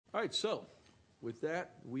All right, so with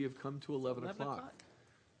that, we have come to 11 o'clock.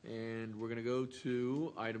 And we're going to go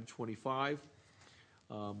to item 25.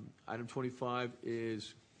 Item 25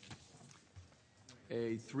 is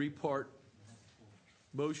a three-part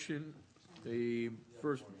motion. The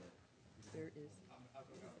first. There is.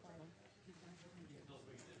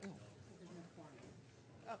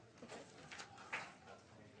 Oh, okay.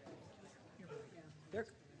 There.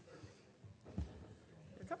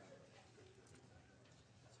 There come.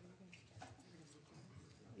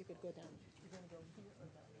 You could go down. You're going to go here or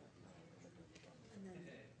down there? And then you come.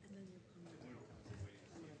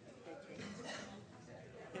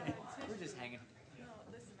 We're just hanging. No,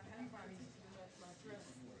 listen, I have my dress.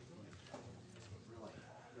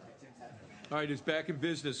 All right, it's back in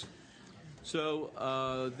business. So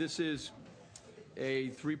this is a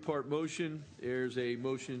three-part motion. There's a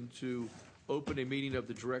motion to open a meeting of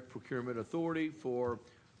the Direct Procurement Authority for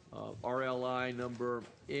RLI number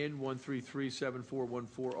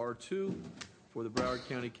N1337414R2 for the Broward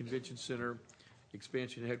County Convention Center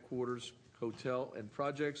Expansion Headquarters Hotel and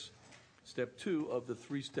Projects, Step 2 of the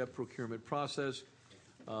three-step procurement process.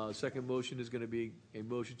 Second motion is going to be a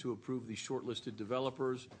motion to approve the shortlisted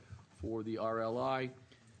developers for the RLI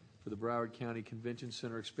for the Broward County Convention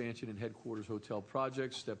Center Expansion and Headquarters Hotel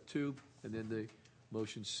Projects, Step 2. And then the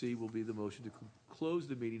motion C will be the motion to close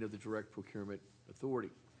the meeting of the Direct Procurement Authority.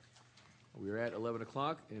 We are at 11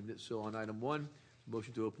 o'clock, and so on item 1,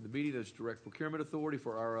 motion to open the meeting as Direct Procurement Authority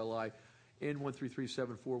for RLI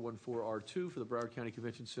N1337414R2 for the Broward County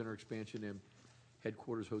Convention Center Expansion and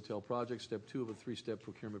Headquarters Hotel Project, Step 2 of a three-step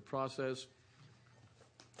procurement process.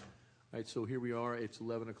 All right, so here we are. It's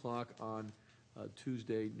 11 o'clock on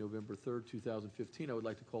Tuesday, November 3rd, 2015. I would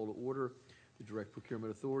like to call to order the Direct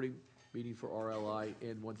Procurement Authority meeting for RLI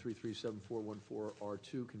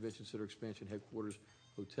N1337414R2 Convention Center Expansion Headquarters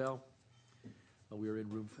Hotel. We are in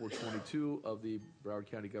room 422 of the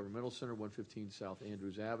Broward County Governmental Center, 115 South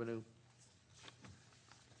Andrews Avenue.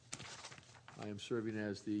 I am serving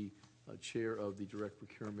as the chair of the Direct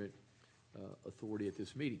Procurement Authority at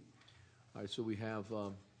this meeting. All right, so we have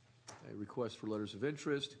a request for letters of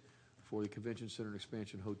interest for the Convention Center and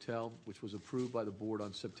Expansion Hotel, which was approved by the board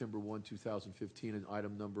on September 1, 2015, and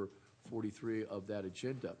item number 43 of that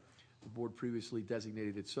agenda. The board previously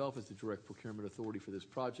designated itself as the Direct Procurement Authority for this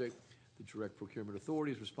project. The Direct Procurement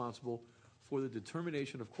Authority is responsible for the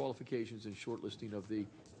determination of qualifications and shortlisting of the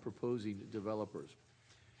proposing developers.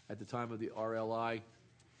 At the time of the RLI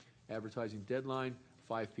advertising deadline,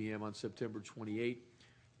 5 p.m. on September 28,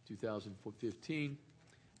 2015,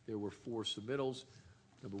 there were 4 submittals.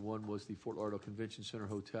 Number 1 was the Fort Lauderdale Convention Center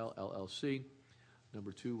Hotel, LLC.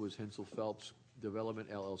 Number 2 was Hensel Phelps Development,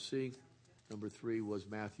 LLC. Number 3 was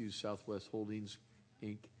Matthews Southwest Holdings,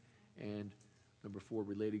 Inc. And number 4,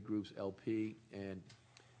 Related Groups, LP, and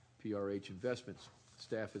PRH Investments.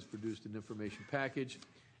 Staff has produced an information package,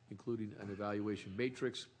 including an evaluation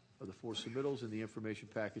matrix of the 4 submittals, and the information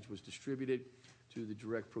package was distributed to the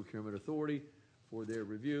Direct Procurement Authority for their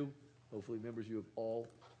review. Hopefully, members, you have all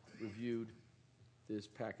reviewed this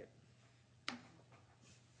packet.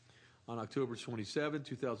 On October 27,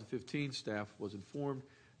 2015, staff was informed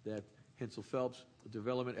that Hensel Phelps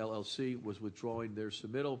Development, LLC, was withdrawing their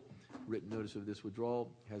submittal. Written notice of this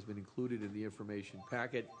withdrawal has been included in the information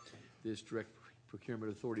packet. This Direct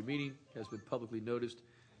Procurement Authority meeting has been publicly noticed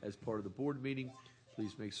as part of the board meeting.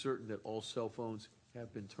 Please make certain that all cell phones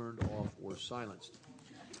have been turned off or silenced.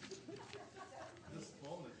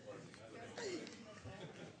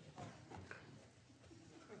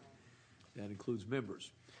 That includes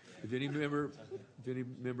members. If any member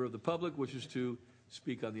of the public wishes to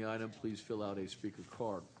speak on the item, please fill out a speaker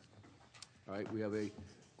card. All right, we have a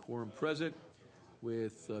quorum present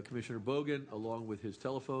with Commissioner Bogan along with his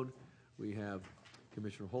telephone. We have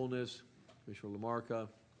Commissioner Holness, Commissioner Lamarca,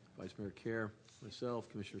 Vice Mayor Kerr, myself,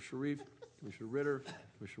 Commissioner Sharif, Commissioner Ritter,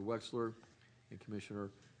 Commissioner Wexler, and Commissioner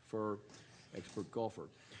Furr, expert golfer.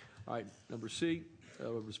 All right, number C,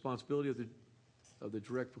 responsibility of the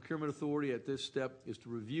Direct Procurement Authority at this step is to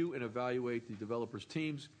review and evaluate the developers'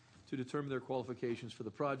 teams to determine their qualifications for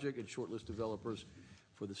the project and shortlist developers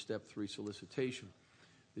for the Step 3 solicitation.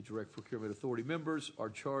 The Direct Procurement Authority members are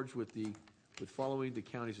charged with following the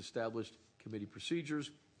county's established committee procedures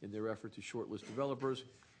in their effort to shortlist developers,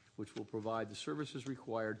 which will provide the services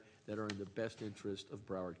required that are in the best interest of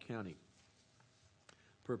Broward County.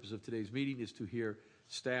 The purpose of today's meeting is to hear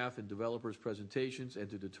staff and developers' presentations and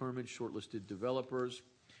to determine shortlisted developers.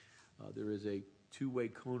 There is a 2-way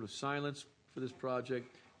cone of silence for this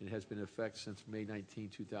project. It has been in effect since May 19,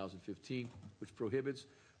 2015, which prohibits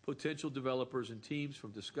potential developers and teams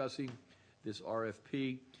from discussing this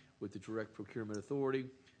RFP with the Direct Procurement Authority.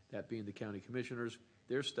 that being the county commissioners,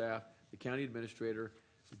 their staff, the county administrator,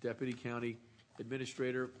 the deputy county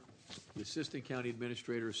administrator, the assistant county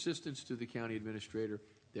administrator, assistants to the county administrator,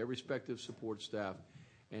 their respective support staff,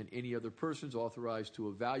 and any other persons authorized to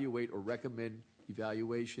evaluate or recommend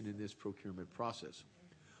evaluation in this procurement process.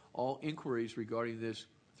 All inquiries regarding this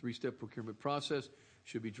three-step procurement process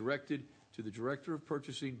should be directed to the Director of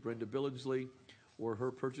Purchasing, Brenda Billingsley, or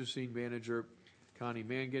her purchasing manager, Connie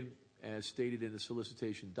Mangan, as stated in the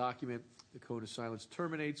solicitation document. The cone of silence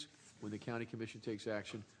terminates when the County Commission takes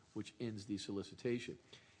action, which ends the solicitation.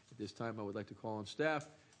 At this time, I would like to call on staff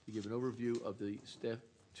to give an overview of the Step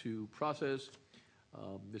 2 process.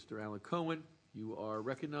 Mr. Alan Cohen, you are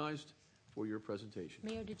recognized for your presentation.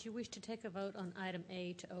 Mayor, did you wish to take a vote on item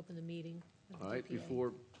A to open the meeting? All right,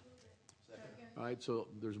 all right, so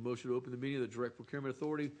there's a motion to open the meeting of the Direct Procurement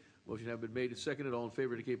Authority. Motion has been made and seconded. All in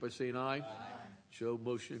favor indicate by saying aye. Aye. Show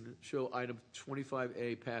item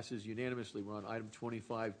 25A passes unanimously. We're on item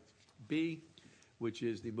 25B, which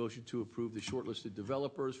is the motion to approve the shortlisted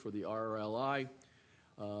developers for the RLI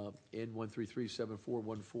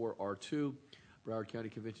N1337414R2, Broward County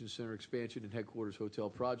Convention Center expansion and headquarters hotel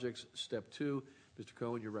projects, Step 2. Mr.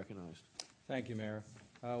 Cohen, you're recognized. Thank you, Mayor.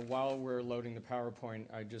 While we're loading the PowerPoint,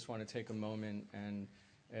 I just want to take a moment and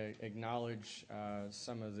acknowledge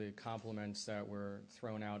some of the compliments that were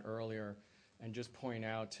thrown out earlier and just point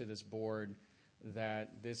out to this board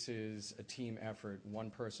that this is a team effort.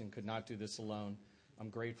 One person could not do this alone. I'm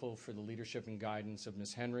grateful for the leadership and guidance of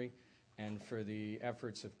Ms. Henry and for the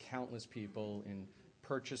efforts of countless people in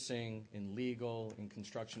purchasing, in legal, in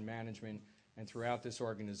construction management, and throughout this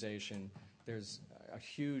organization. There's a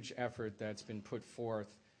huge effort that's been put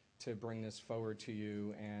forth to bring this forward to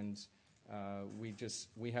you, and we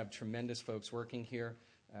have tremendous folks working here.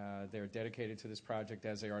 They're dedicated to this project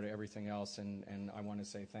as they are to everything else, and I want to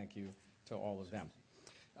say thank you to all of them.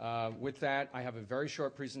 With that, I have a very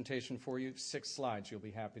short presentation for you, 6 slides, you'll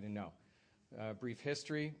be happy to know. Brief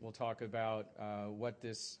history, we'll talk about what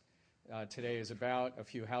this today is about, a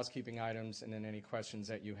few housekeeping items, and then any questions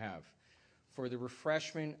that you have. For the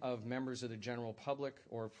refreshment of members of the general public,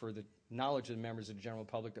 or for the knowledge of the members of the general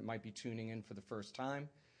public that might be tuning in for the first time,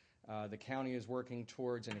 the county is working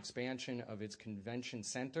towards an expansion of its convention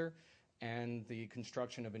center and the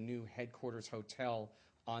construction of a new headquarters hotel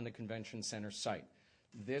on the convention center site.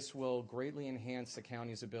 This will greatly enhance the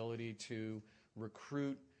county's ability to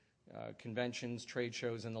recruit conventions, trade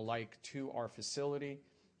shows, and the like to our facility.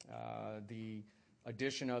 The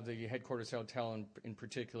addition of the headquarters hotel in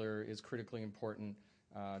particular is critically important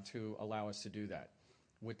to allow us to do that.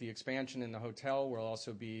 With the expansion in the hotel, we'll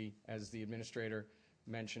also be, as the administrator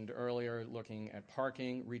mentioned earlier, looking at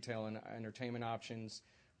parking, retail and entertainment options.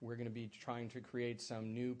 We're going to be trying to create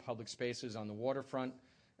some new public spaces on the waterfront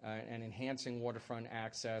and enhancing waterfront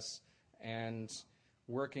access and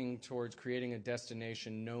working towards creating a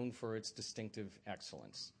destination known for its distinctive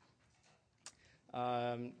excellence.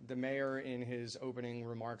 The mayor, in his opening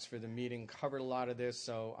remarks for the meeting, covered a lot of this,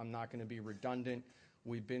 so I'm not going to be redundant.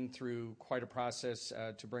 We've been through quite a process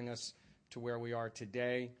to bring us to where we are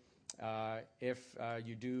today. If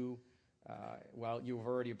you do, well, you've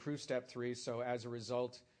already approved Step 3, so as a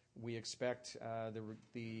result, we expect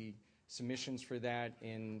the submissions for that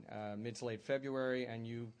in mid to late February, and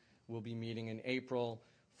you will be meeting in April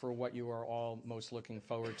for what you are all most looking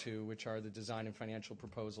forward to, which are the design and financial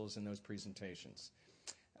proposals in those presentations.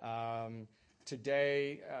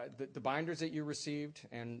 Today, the binders that you received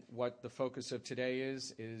and what the focus of today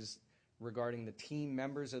is regarding the team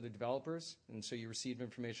members of the developers. And so you received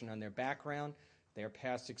information on their background, their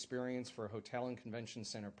past experience for hotel and convention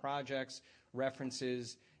center projects,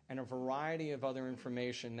 references, and a variety of other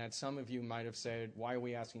information that some of you might have said, why are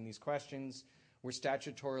we asking these questions? We're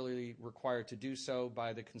statutorily required to do so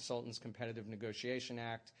by the Consultants Competitive Negotiation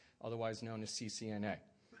Act, otherwise known as CCNA.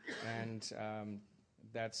 And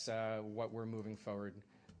that's what we're moving forward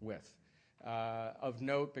with. Of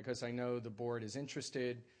note, because I know the board is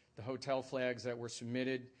interested, the hotel flags that were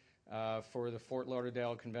submitted for the Fort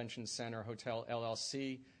Lauderdale Convention Center Hotel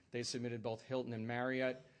LLC, they submitted both Hilton and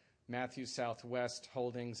Marriott. Matthews Southwest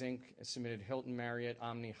Holdings, Inc. submitted Hilton, Marriott,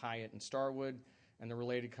 Omni, Hyatt, and Starwood. And the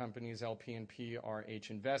related companies, LP&P,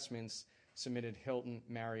 RH Investments, submitted Hilton,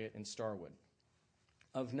 Marriott, and Starwood.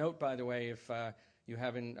 Of note, by the way, if you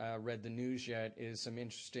haven't read the news yet, is some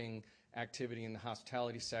interesting activity in the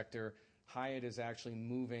hospitality sector. Hyatt is actually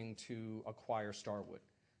moving to acquire Starwood.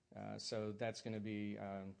 So that's going to be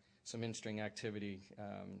some interesting activity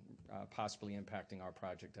possibly impacting our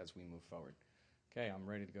project as we move forward. Okay, I'm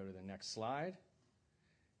ready to go to the next slide.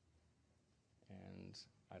 And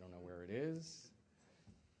I don't know where it is.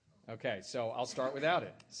 Okay, so I'll start without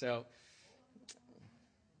it. So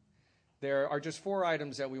there are just 4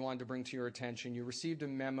 items that we wanted to bring to your attention. You received a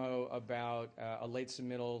memo about a late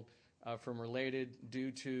submittal from Related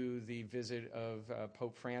due to the visit of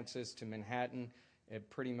Pope Francis to Manhattan. It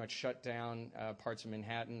pretty much shut down parts of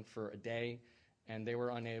Manhattan for a day, and they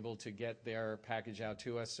were unable to get their package out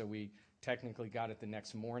to us, so we technically got it the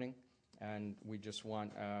next morning, and we just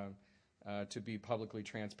want to be publicly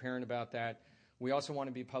transparent about that. We also want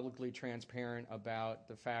to be publicly transparent about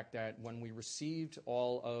the fact that when we received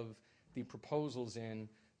all of the proposals in,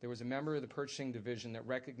 there was a member of the purchasing division that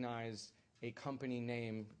recognized a company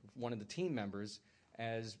name, one of the team members,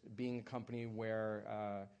 as being a company where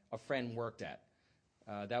a friend worked at.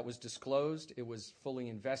 That was disclosed. It was fully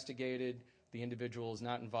investigated. The individual is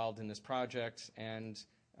not involved in this project, and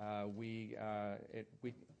it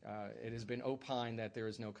has been opined that there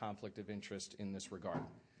is no conflict of interest in this regard.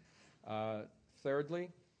 Thirdly,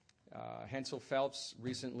 Hensel Phelps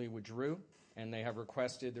recently withdrew, and they have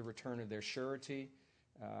requested the return of their surety.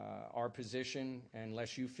 Our position,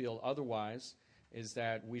 unless you feel otherwise, is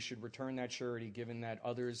that we should return that surety given that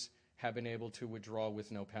others have been able to withdraw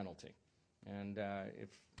with no penalty. And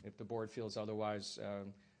if the board feels otherwise,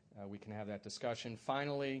 we can have that discussion.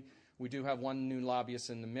 Finally, we do have one new lobbyist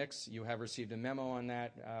in the mix. You have received a memo on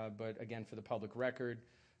that, but again, for the public record,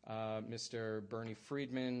 Mr. Bernie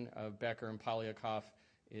Friedman of Becker and Polyakov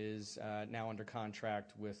is now under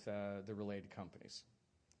contract with the related companies.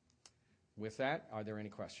 With that, are there any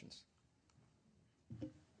questions?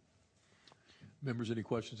 Members, any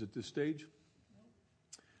questions at this stage?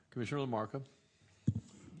 Commissioner Lamarca.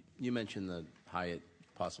 You mentioned the Hyatt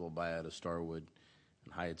possible buyout of Starwood,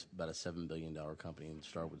 and Hyatt's about a $7 billion company, and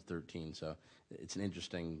Starwood's 13. So it's an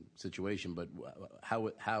interesting situation. But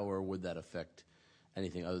how or would that affect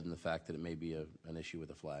anything other than the fact that it may be an issue with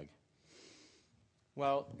a flag?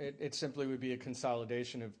 Well, it simply would be a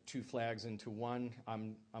consolidation of 2 flags into one.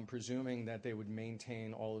 I'm presuming that they would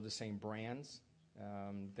maintain all of the same brands.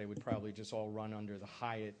 They would probably just all run under the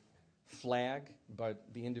Hyatt flag, but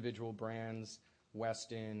the individual brands,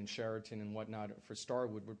 Westin and Sheraton and whatnot, for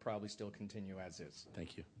Starwood would probably still continue as is.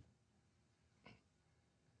 Thank you.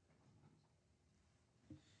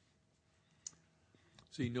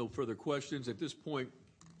 Seeing no further questions, at this point,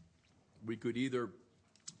 we could either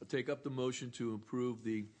take up the motion to approve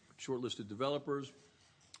the shortlisted developers,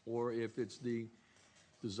 or if it's the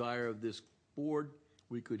desire of this board,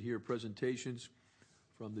 we could hear presentations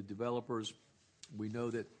from the developers. We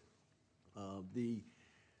know that the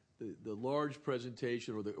large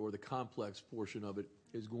presentation or the complex portion of it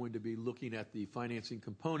is going to be looking at the financing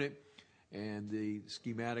component and the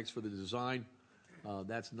schematics for the design.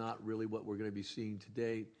 That's not really what we're going to be seeing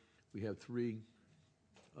today. We have 3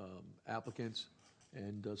 applicants,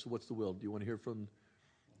 and so what's the will? Do you want to hear from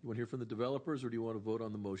the developers, or do you want to vote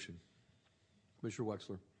on the motion? Commissioner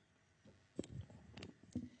Wexler.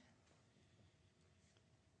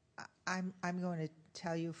 I'm going to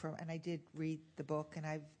tell you and I did read the book, and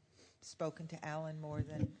I've spoken to Alan more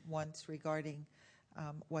than once regarding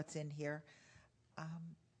what's in here.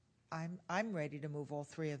 I'm ready to move all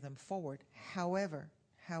 3 of them forward. However,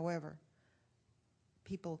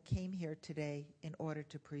 people came here today in order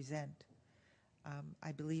to present.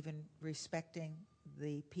 I believe in respecting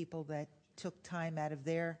the people that took time out of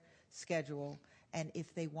their schedule, and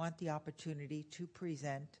if they want the opportunity to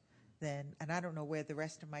present, then, and I don't know where the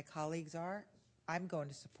rest of my colleagues are, I'm going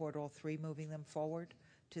to support all 3 moving them forward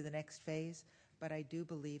to the next phase, but I do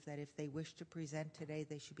believe that if they wish to present today,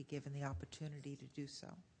 they should be given the opportunity to do so.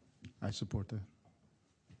 I support that.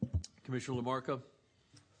 Commissioner Lamarca.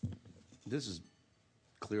 This has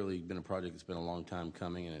clearly been a project that's been a long time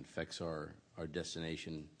coming, and it affects our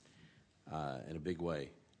destination in a big way,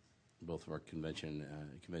 both of our convention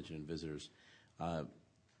and visitors.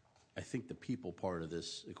 I think the people part of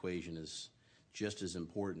this equation is just as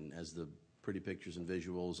important as the pretty pictures and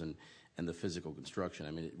visuals and the physical construction.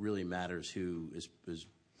 I mean, it really matters who is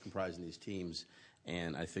comprising these teams,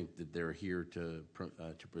 and I think that they're here to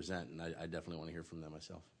present, and I definitely want to hear from them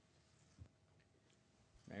myself.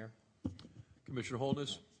 Mayor? Commissioner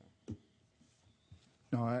Holness.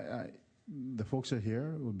 No, the folks are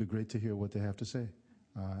here. It would be great to hear what they have to say.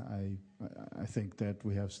 I think that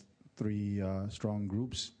we have 3 strong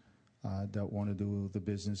groups that want to do the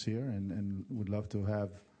business here, and would love to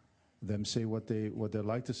have them say what they'd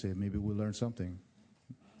like to say. Maybe we'll learn something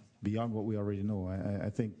beyond what we already know. I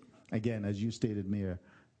think, again, as you stated, Mayor,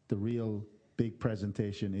 the real big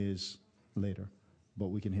presentation is later, but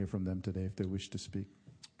we can hear from them today if they wish to speak.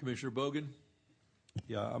 Commissioner Bogan.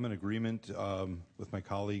 Yeah, I'm in agreement with my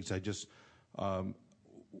colleagues. I just want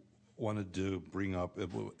wanted to bring up,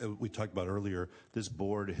 we talked about earlier, this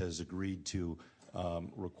board has agreed to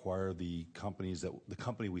require the company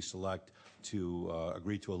we select to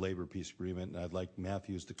agree to a labor peace agreement, and I'd like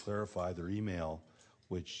Matthews to clarify their email,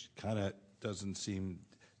 which kind of doesn't seem,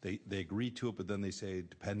 they agree to it, but then they say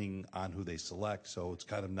depending on who they select, so it's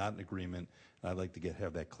kind of not an agreement, and I'd like to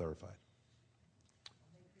have that clarified.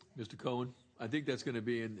 Mr. Cohen, I think that's going to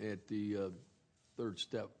be at the third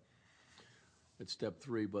step, at step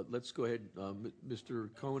 3, but let's go ahead. Mr.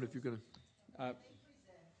 Cohen, if you're going to.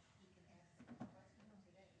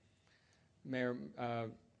 Mayor,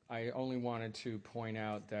 I only wanted to point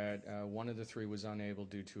out that one of the 3 was unable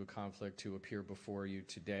due to a conflict to appear before you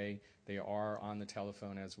today. They are on the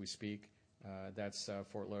telephone as we speak. That's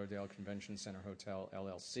Fort Lauderdale Convention Center Hotel,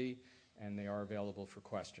 LLC, and they are available for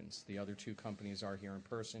questions. The other 2 companies are here in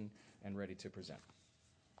person and ready to present.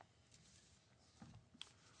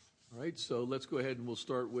 All right, so let's go ahead and we'll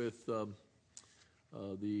start with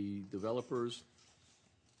the developers.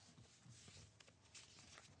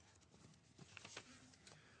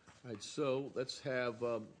 All right, so let's have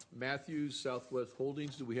Matthews Southwest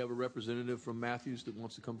Holdings. Do we have a representative from Matthews that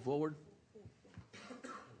wants to come forward? Go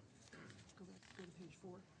to page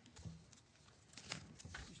 4.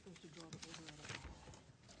 You're supposed to draw the order out of it.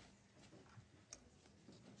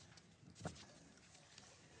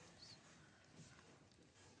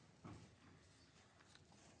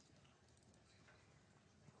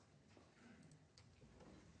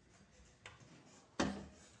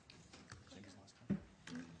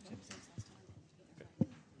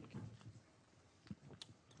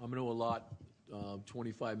 I'm going to allot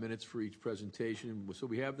 25 minutes for each presentation. So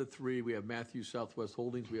we have the 3. We have Matthews Southwest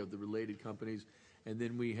Holdings. We have the related companies. And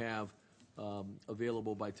then we have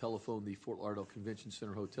available by telephone the Fort Lauderdale Convention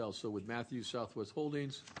Center Hotel. So with Matthews Southwest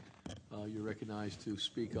Holdings, you're recognized to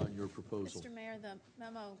speak on your proposal. Mr. Mayor,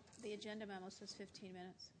 the agenda memo says 15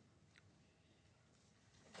 minutes.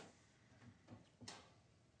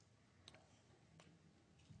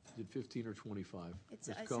 Is it 15 or 25? I Mr.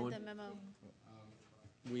 sent Cohen? the memo.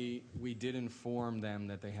 We did inform them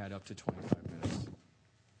that they had up to 25 minutes.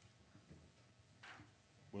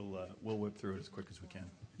 We'll whip through it as quick as we can.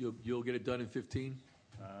 You'll get it done in 15?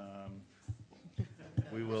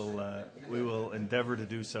 We will endeavor to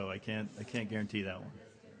do so. I can't guarantee that one.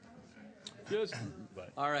 Just,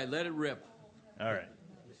 But, all right, let it rip. all right.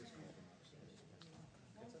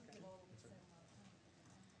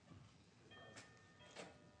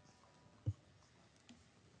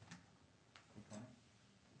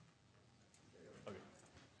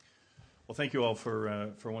 Well, thank you all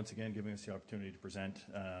for once again giving us the opportunity to present.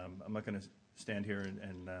 I'm not going to stand here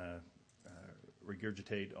and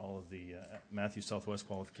regurgitate all of the Matthews Southwest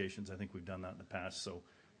qualifications. I think we've done that in the past. So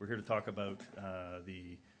we're here to talk about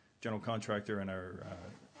the general contractor and our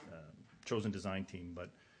chosen design team. But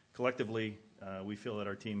collectively, we feel that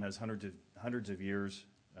our team has hundreds of years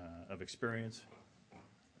of experience,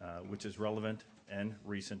 which is relevant and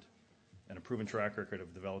recent, and a proven track record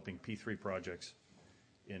of developing P3 projects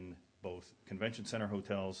in both convention center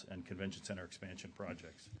hotels and convention center expansion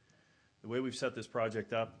projects. The way we've set this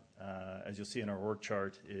project up, as you'll see in our org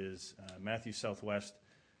chart, is Matthews Southwest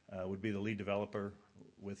would be the lead developer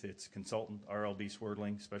with its consultant, RLB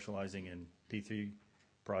Swerdling, specializing in P3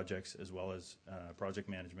 projects as well as project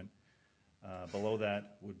management. Below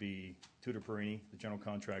that would be Tudor Perini, the general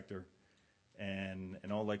contractor, and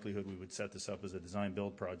in all likelihood we would set this up as a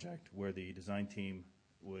design-build project where the design team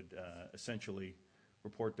would essentially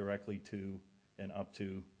report directly to and up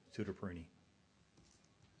to Tudor Perini.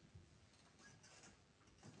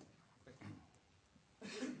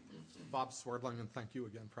 Bob Swerdling, and thank you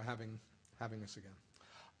again for having us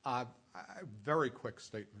again. Very quick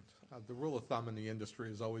statement. The rule of thumb in the industry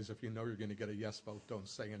is always if you know you're going to get a yes vote, don't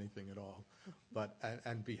say anything at all,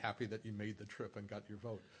 and be happy that you made the trip and got your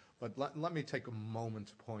vote. But let me take a moment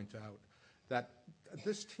to point out that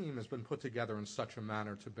this team has been put together in such a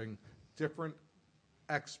manner to bring different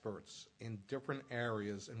experts in different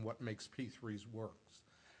areas in what makes P3s work.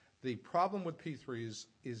 The problem with P3s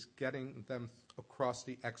is getting them across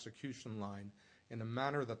the execution line in a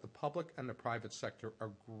manner that the public and the private sector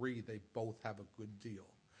agree they both have a good deal.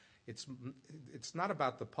 It's not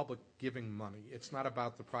about the public giving money. It's not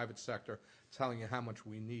about the private sector telling you how much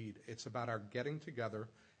we need. It's about our getting together.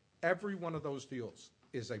 Every one of those deals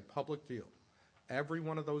is a public deal. Every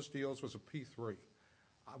one of those deals was a P3.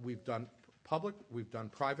 We've done public, we've done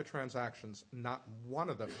private transactions. Not one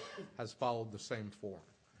of them has followed the same form.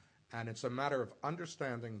 And it's a matter of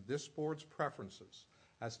understanding this board's preferences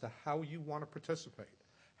as to how you want to participate,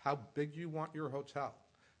 how big you want your hotel,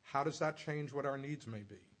 how does that change what our needs may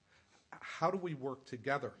be, how do we work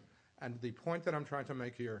together And the point that I'm trying to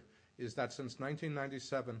make here is that since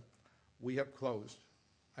 1997, we have closed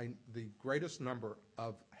the greatest number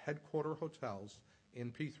of headquarter hotels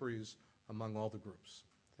in P3s among all the groups.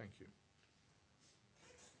 Thank you.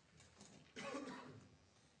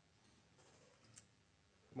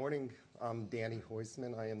 Morning, I'm Danny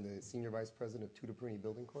Hoisman. I am the Senior Vice President of Tutor Perini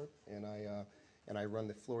Building Corp., and I run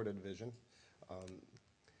the Florida division.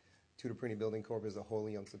 Tutor Perini Building Corp. is a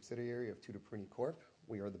wholly owned subsidiary of Tutor Perini Corp.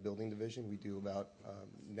 We are the building division. We do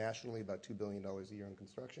nationally about $2 billion a year in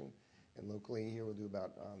construction, and locally here we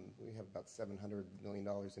have about $700 million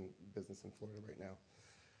in business in Florida right now.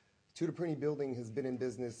 Tutor Perini Building has been in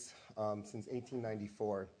business since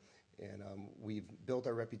 1894. And we've built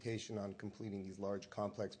our reputation on completing these large,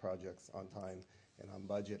 complex projects on time and on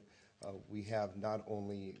budget. We have not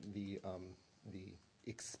only the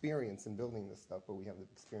experience in building this stuff, but we have the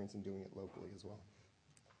experience in doing it locally as well.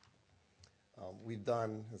 We've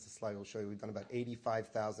done, as the slide will show you, we've done about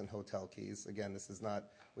 85,000 hotel keys. Again,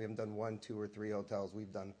 we haven't done 1, 2, or 3 hotels.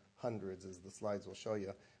 We've done hundreds, as the slides will show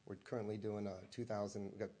you. We're currently doing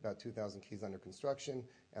we've got about 2,000 keys under construction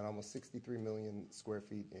and almost 63 million square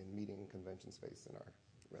feet in meeting and convention space in our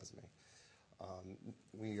resume.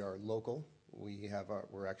 We are local.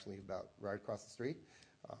 We're actually about right across the street.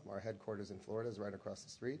 Our headquarters in Florida is right across the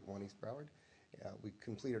street, 1 East Broward. We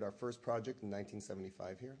completed our first project in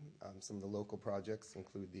 1975 here. Some of the local projects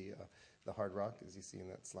include the Hard Rock, as you see in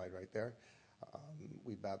that slide right there.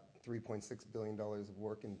 We've about $3.6 billion of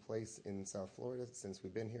work in place in South Florida since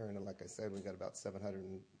we've been here, and like I said, we've got about $700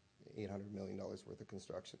 and $800 million worth of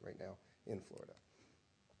construction right now in Florida.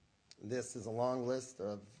 This is a long list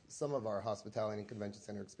of some of our hospitality and convention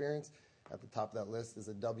center experience. At the top of that list is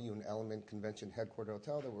a W and Element Convention Headquarter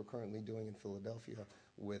Hotel that we're currently doing in Philadelphia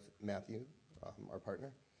with Matthew, our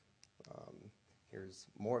partner. Here's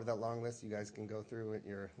more of that long list. You guys can go through at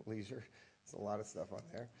your leisure. There's a lot of stuff on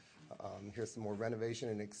there. Here's some more renovation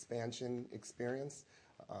and expansion experience.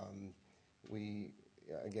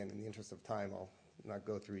 Again, in the interest of time, I'll not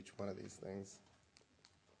go through each one of these things.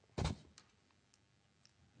 Okay.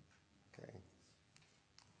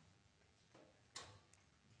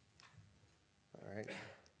 All right.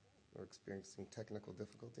 We're experiencing technical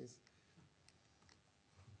difficulties.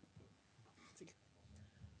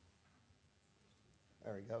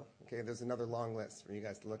 There we go. Okay, there's another long list for you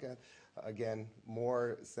guys to look at. Again,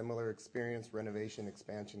 more similar experience, renovation,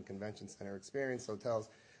 expansion, convention center experience, hotels.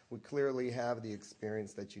 We clearly have the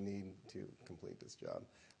experience that you need to complete this job.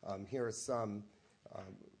 Here are some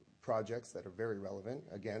projects that are very relevant.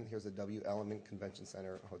 Again, here's a W Element Convention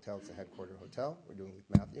Center Hotel. It's a headquarter hotel. We're doing with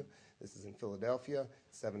Matthew. This is in Philadelphia,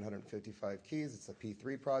 755 keys. It's a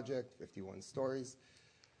P3 project, 51 stories.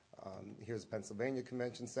 Here's Pennsylvania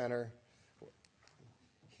Convention Center.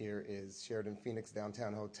 Here is Sheraton Phoenix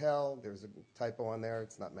Downtown Hotel. There's a typo on there.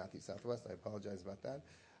 It's not Matthew Southwest. I apologize about that.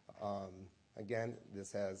 Again,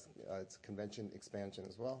 this has it's convention expansion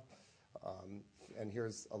as well. And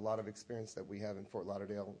here's a lot of experience that we have in Fort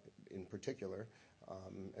Lauderdale in particular.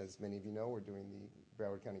 As many of you know, we're doing the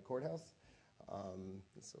Broward County Courthouse.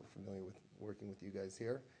 So familiar with working with you guys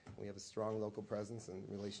here. We have a strong local presence and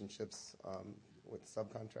relationships with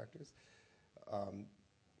subcontractors.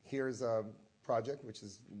 Here's a project, which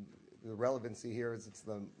is the relevancy here is it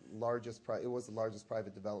was the largest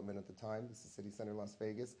private development at the time. This is City Center Las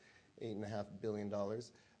Vegas, $8.5 billion.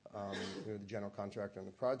 We were the general contractor on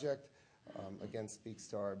the project. Again, speaks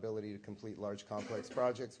to our ability to complete large, complex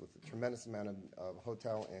projects with a tremendous amount of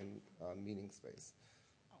hotel and meeting space.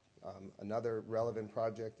 Another relevant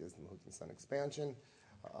project is the Mohegan Sun expansion.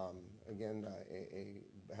 Again,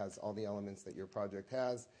 has all the elements that your project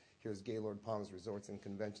has. Here's Gaylord Palms Resorts and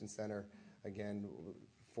Convention Center. Again,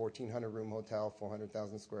 1,400-room hotel,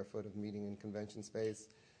 400,000 square foot of meeting and convention space.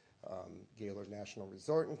 Gaylord National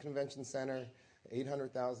Resort and Convention Center,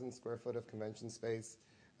 800,000 square foot of convention space.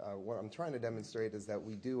 What I'm trying to demonstrate is that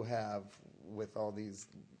we do have, with all these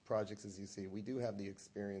projects, as you see, we do have the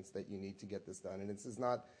experience that you need to get this done. And this is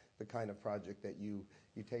not the kind of project that you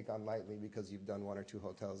take on lightly because you've done 1 or 2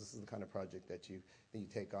 hotels. This is the kind of project that you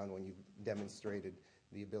take on when you've demonstrated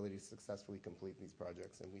the ability to successfully complete these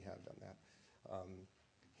projects, and we have done that.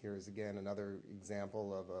 Here is, again, another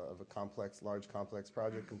example of a large complex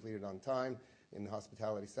project completed on time in the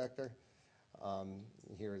hospitality sector.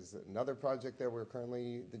 Here's another project that we're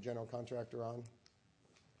currently the general contractor on.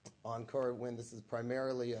 Encore Wind, this is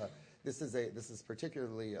primarily, this is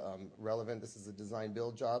particularly relevant. This is a design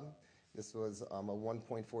build job. This was a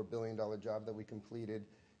 $1.4 billion job that we completed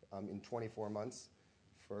in 24 months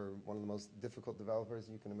for one of the most difficult developers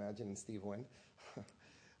you can imagine in Steve Wynn.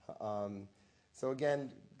 So again,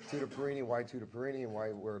 Tutor Perini, why Tutor Perini, and why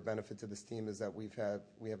we're a benefit to this team is that we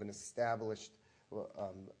have an established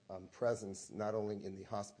presence not only in the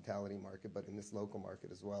hospitality market but in this local market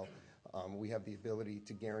as well. We have the ability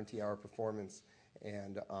to guarantee our performance,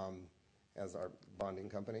 and as our bonding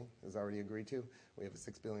company has already agreed to, we have a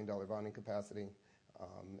 $6 billion bonding capacity,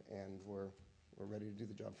 and we're ready to do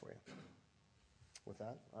the job for you. With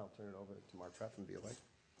that, I'll turn it over to Mark Treff and BOA.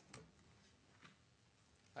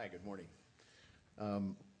 Hi, good morning.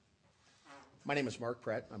 My name is Mark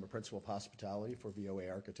Pratt. I'm a principal of hospitality for VOA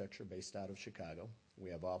Architecture based out of Chicago. We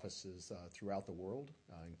have offices throughout the world,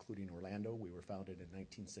 including Orlando. We were founded in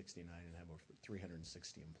 1969 and have over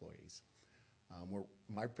 360 employees.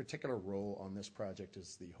 My particular role on this project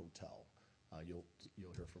is the hotel. You'll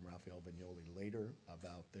hear from Raphael Vignoli later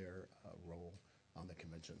about their role on the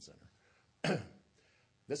convention center.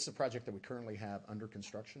 This is a project that we currently have under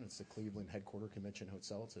construction. It's the Cleveland Headquarter Convention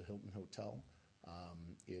Hotel. It's a Hilton Hotel.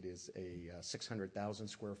 It is a 600,000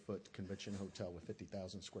 square foot convention hotel with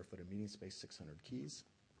 50,000 square foot of meeting space, 600 keys,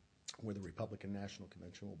 where the Republican National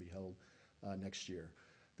Convention will be held next year.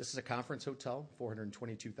 This is a conference hotel,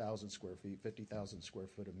 422,000 square feet, 50,000 square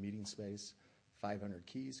foot of meeting space, 500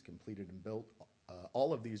 keys, completed and built.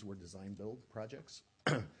 All of these were design build projects.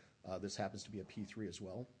 This happens to be a P3 as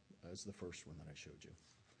well as the first one that I showed you.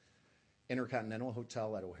 Intercontinental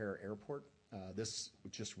Hotel at O'Hare Airport. This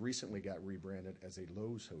just recently got rebranded as a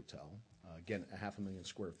Lowe's Hotel. Again, 500,000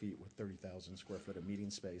 square feet with 30,000 square foot of meeting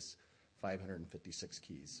space, 556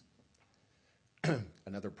 keys.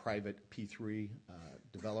 Another private P3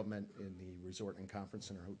 development in the Resort and Conference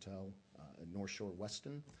Center Hotel in North Shore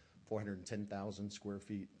Weston, 410,000 square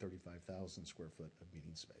feet, 35,000 square foot of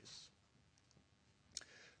meeting space.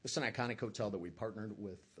 This is an iconic hotel that we partnered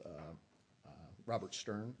with Robert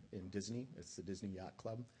Stern in Disney. It's the Disney Yacht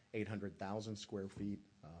Club, 800,000 square feet,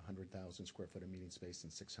 100,000 square foot of meeting space,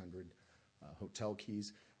 and 600 hotel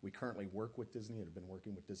keys. We currently work with Disney and have been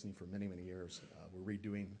working with Disney for many, many years. We're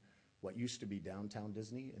redoing what used to be downtown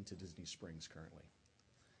Disney into Disney Springs currently.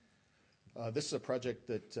 This is a project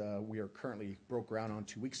that we are currently broke ground on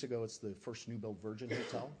 2 weeks ago. It's the first new build Virgin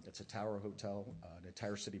Hotel. It's a tower hotel, an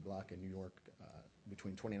entire city block in New York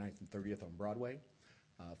between 29th and 30th on Broadway.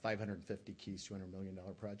 550 keys, $200 million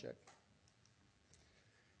project.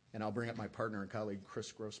 And I'll bring up my partner and colleague,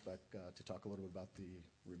 Chris Grossbeck, to talk a little bit about the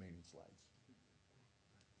remaining slides.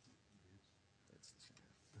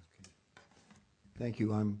 Thank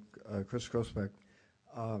you. I'm Chris Grossbeck.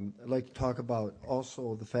 I'd like to talk about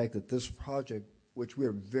also the fact that this project, which we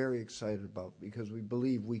are very excited about because we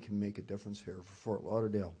believe we can make a difference here for Fort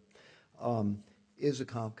Lauderdale, is a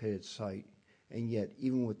complicated site. And yet,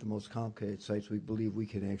 even with the most complicated sites, we believe we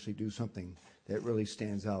can actually do something that really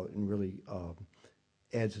stands out and really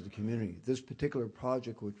adds to the community. This particular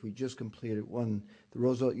project, which we just completed, the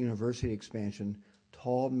Roosevelt University expansion,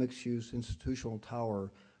 tall mixed-use institutional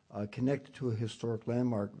tower connected to a historic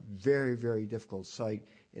landmark, very, very difficult site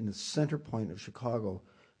in the center point of Chicago.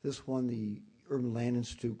 This won the Urban Land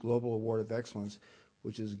Institute Global Award of Excellence,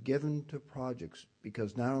 which is given to projects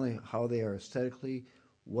because not only how they are aesthetically,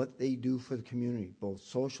 what they do for the community, both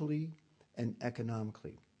socially and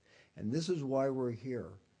economically. And this is why we're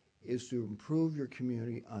here, is to improve your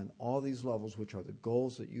community on all these levels, which are the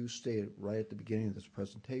goals that you stated right at the beginning of this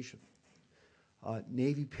presentation.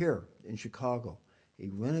 Navy Pier in Chicago, a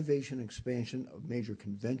renovation expansion of major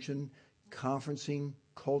convention, conferencing,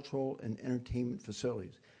 cultural, and entertainment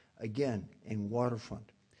facilities. Again, in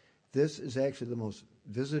waterfront. This is actually the most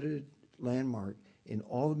visited landmark in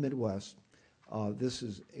all the Midwest. This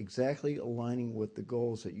is exactly aligning with the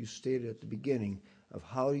goals that you stated at the beginning of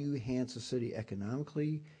how you enhance the city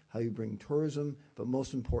economically, how you bring tourism, but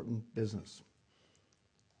most important, business.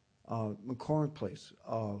 McCormick Place.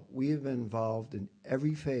 We have been involved in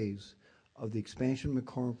every phase of the expansion of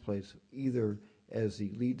McCormick Place, either as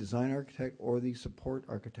the lead design architect or the support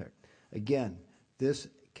architect. Again, this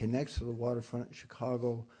connects to the waterfront in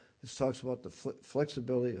Chicago. This talks about the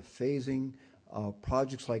flexibility of phasing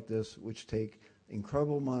projects like this, which take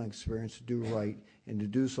incredible amount of experience to do right and to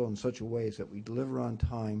do so in such a way that we deliver on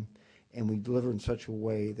time and we deliver in such a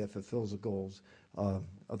way that fulfills the goals of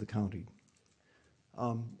the county.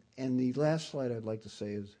 And the last slide I'd like to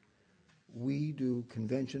say is we do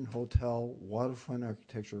convention, hotel, waterfront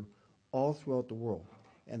architecture all throughout the world.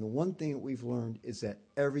 And the one thing that we've learned is that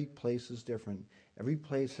every place is different. Every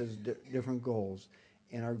place has different goals.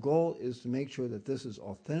 And our goal is to make sure that this is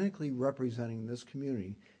authentically representing this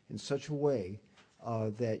community in such a way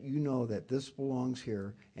that you know that this belongs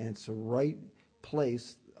here and it's the right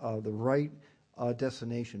place, the right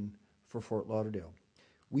destination for Fort Lauderdale.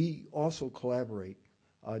 We also collaborate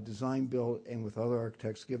design build and with other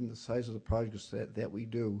architects, given the size of the projects that we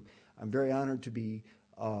do. I'm very honored to be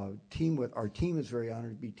our team is very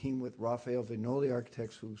honored to be teamed with Raphael Vignoli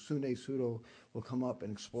Architects, who Sune Sudo will come up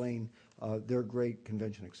and explain their great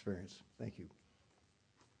convention experience. Thank you.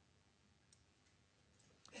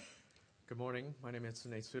 Good morning. My name is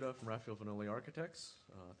Sune Suda from Raphael Vignoli Architects.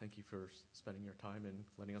 Thank you for spending your time and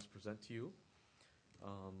letting us present to you.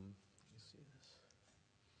 Let me see this.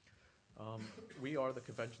 We are the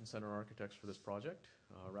Convention Center architects for this project.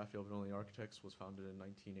 Raphael Vignoli Architects was founded in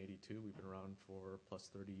 1982. We've been around for plus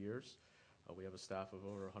 30 years. We have a staff of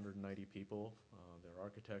over 190 people. They're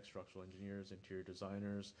architects, structural engineers, interior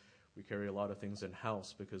designers. We carry a lot of things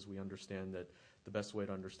in-house because we understand that the best way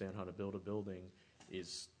to understand how to build a building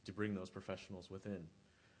is to bring those professionals within.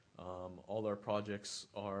 All our projects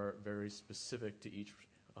are very specific to each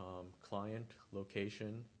client,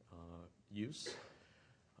 location, use.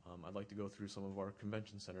 I'd like to go through some of our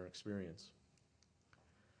convention center experience.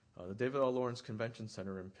 The David R. Lawrence Convention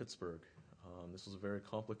Center in Pittsburgh. This was a very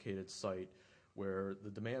complicated site where the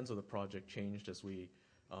demands of the project changed as we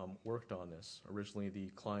worked on this. Originally, the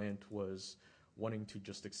client was wanting to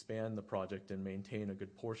just expand the project and maintain a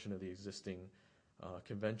good portion of the existing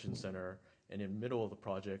convention center, and in the middle of the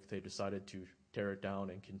project, they decided to tear it down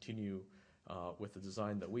and continue with the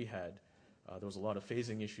design that we had. There was a lot of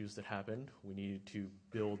phasing issues that happened. We needed to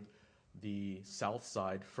build the south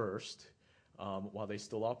side first, while they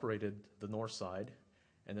still operated the north side.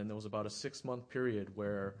 And then there was about a 6-month period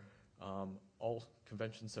where all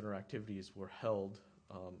convention center activities were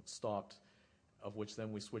stopped, of which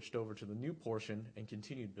then we switched over to the new portion and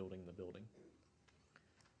continued building the building.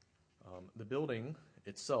 The building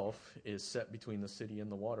itself is set between the city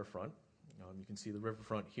and the waterfront. You can see the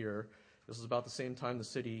riverfront here. This is about the same time the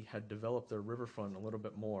city had developed their riverfront a little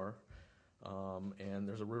bit more. And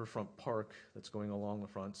there's a riverfront park that's going along the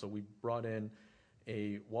front. So we brought in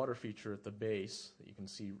a water feature at the base that you can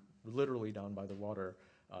see literally down by the water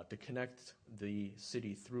to connect the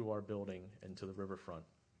city through our building and to the riverfront.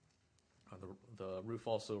 The roof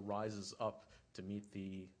also rises up to meet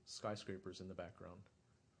the skyscrapers in the background.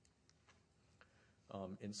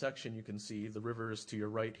 In section, you can see the river is to your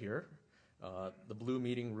right here. The blue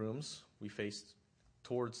meeting rooms, we faced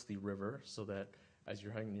towards the river so that as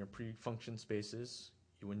you're hanging in your pre-function spaces,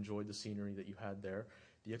 you enjoyed the scenery that you had there.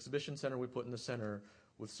 The exhibition center we put in the center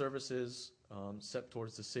with services set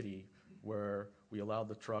towards the city, where we allowed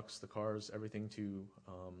the trucks, the cars, everything to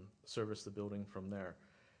service the building from there.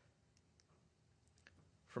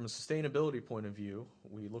 From a sustainability point of view,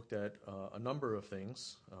 we looked at a number of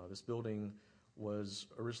things. This building was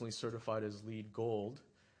originally certified as LEED Gold.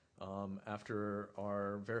 After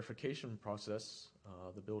our verification process,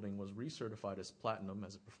 the building was recertified as Platinum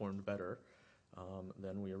as it performed better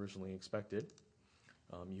than we originally expected.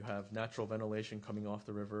 You have natural ventilation coming off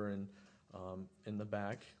the river, and in the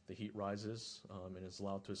back, the heat rises and is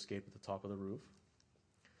allowed to escape at the top of the roof.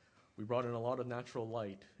 We brought in a lot of natural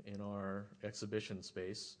light in our exhibition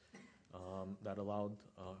space that allowed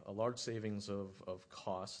a large savings of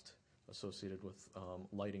cost associated with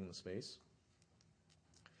lighting the space.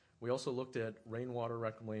 We also looked at rainwater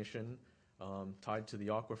reclamation tied to the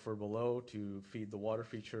aquifer below to feed the water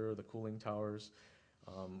feature, the cooling towers,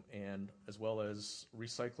 and as well as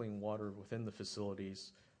recycling water within the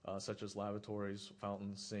facilities, such as lavatories,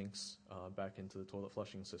 fountains, sinks, back into the toilet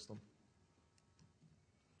flushing system.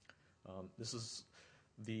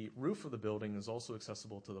 The roof of the building is also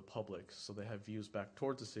accessible to the public, so they have views back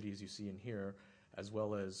towards the city, as you see in here, as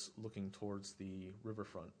well as looking towards the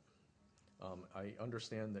riverfront. I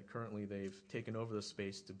understand that currently they've taken over the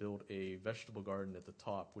space to build a vegetable garden at the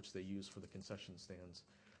top, which they use for the concession stands.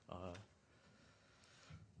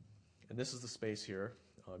 And this is the space here.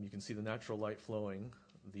 You can see the natural light flowing.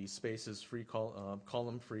 The space is free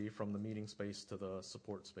column-free from the meeting space to the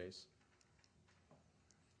support space.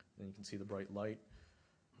 And you can see the bright light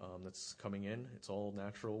that's coming in. It's all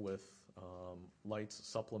natural with lights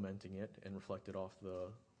supplementing it and reflected off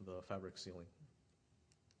the fabric ceiling.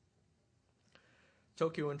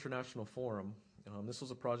 Tokyo International Forum. This was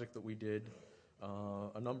a project that we did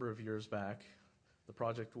a number of years back. The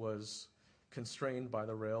project was constrained by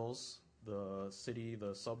the rails, the city,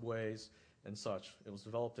 the subways, and such. It was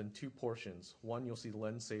developed in two portions. One, you'll see the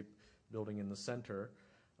Lenscape building in the center,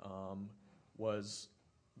 was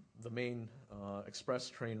the main express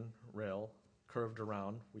train rail curved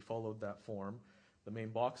around. We followed that form. The main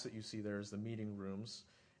box that you see there is the meeting rooms.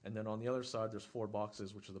 And then on the other side, there's 4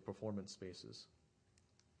 boxes, which are the performance spaces.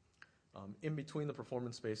 In between the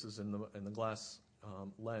performance spaces and the glass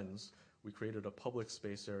lens, we created a public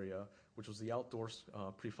space area, which was the outdoor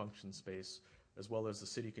pre-function space, as well as the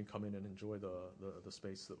city can come in and enjoy the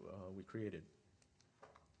space that we created.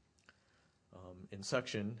 In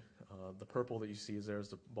section, the purple that you see is there's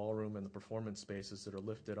the ballroom and the performance spaces that are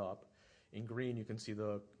lifted up. In green, you can see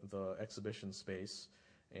the exhibition space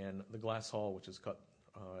and the glass hall, which is cut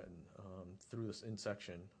through this in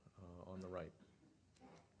section on the right.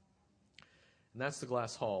 And that's the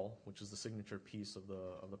glass hall, which is the signature piece of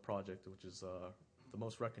the project, which is the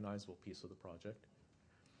most recognizable piece of the project,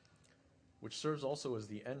 which serves also as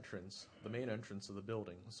the entrance, the main entrance of the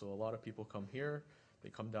building. So a lot of people come here, they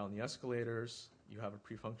come down the escalators, you have a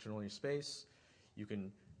pre-functional space, you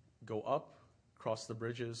can go up, cross the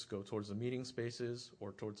bridges, go towards the meeting spaces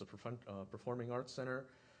or towards the Performing Arts Center,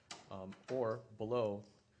 or below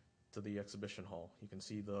to the exhibition hall. You can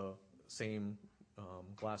see the same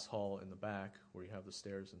glass hall in the back where you have the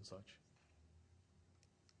stairs and such.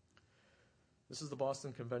 This is the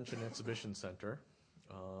Boston Convention Exhibition Center.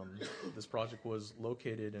 This project was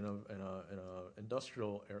located in an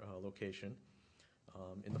industrial location.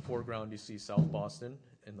 In the foreground, you see South Boston.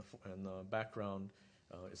 In the background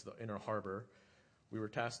is the Inner Harbor. We were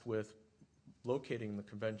tasked with locating the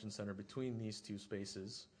convention center between these two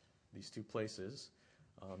spaces, these two places.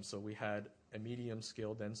 So we had a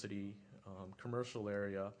medium-scale density commercial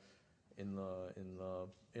area in the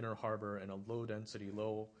Inner Harbor and a low-density,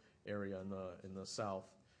 low area in the south.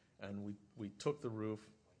 And we took the roof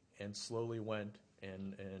and slowly went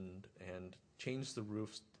and changed the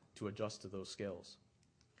roofs to adjust to those scales.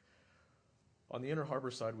 On the Inner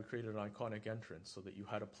Harbor side, we created an iconic entrance so that you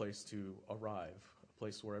had a place to arrive, a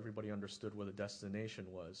place where everybody understood where the destination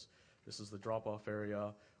was. This is the drop-off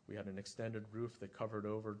area. We had an extended roof that covered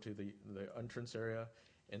over to the entrance area,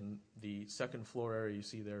 and the second floor area you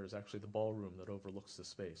see there is actually the ballroom that overlooks the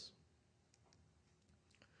space.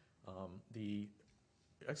 The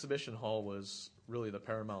exhibition hall was really the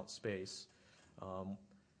paramount space,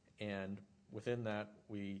 and within that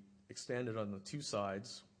we expanded on the two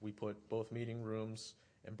sides. We put both meeting rooms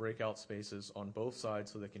and breakout spaces on both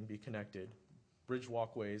sides so they can be connected. Bridge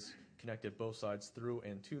walkways connected both sides through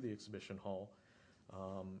and to the exhibition hall,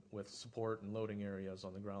 with support and loading areas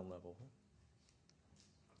on the ground level.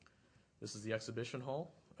 This is the exhibition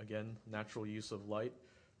hall. Again, natural use of light,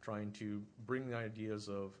 trying to bring the ideas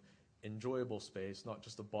of enjoyable space, not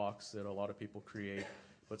just a box that a lot of people create,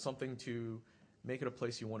 but something to make it a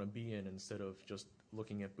place you want to be in instead of just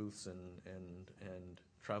looking at booths and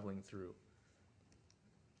traveling through.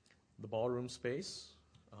 The ballroom space,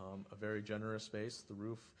 a very generous space. The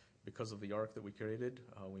roof, because of the arc that we created,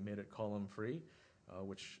 we made it column-free,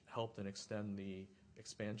 which helped and extend the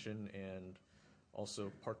expansion and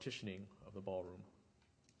also partitioning of the ballroom.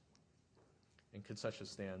 And concession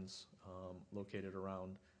stands located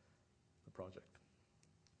around the project.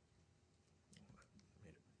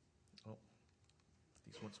 Made it. Oh,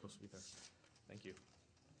 these weren't supposed to be there. Thank you.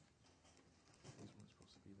 These weren't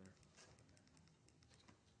supposed to be there.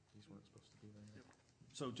 These weren't supposed to be there.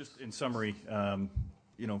 So just in summary,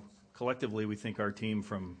 collectively we think our team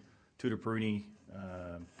from Tudor Perini,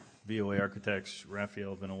 VOA Architects,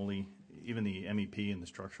 Raphael Vanoli, even the MEP and the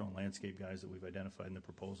structural and landscape guys that we've identified in the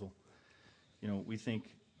proposal, we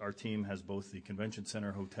think our team has both the convention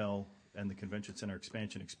center hotel and the convention center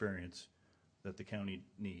expansion experience that the county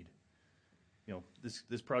need.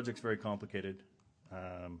 This project's very complicated,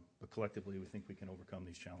 but collectively we think we can overcome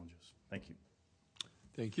these challenges. Thank you.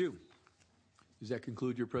 Thank you. Does that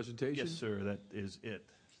conclude your presentation? Yes, sir, that is it.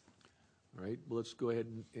 All right, well, let's go ahead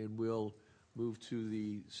and we'll move to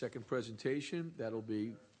the second presentation. That'll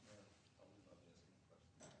be...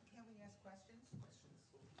 Can we ask questions?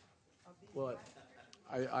 Well,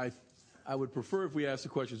 I would prefer if we ask the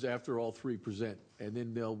questions after all three present, and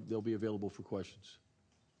then they'll be available for questions.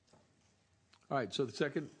 All right, so the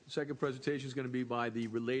second presentation is going to be by the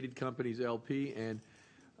Related Companies LP and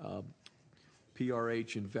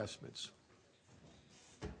PRH Investments.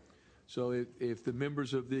 So if the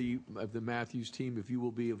members of the Matthews team, if you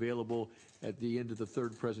will be available at the end of the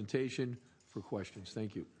third presentation for questions.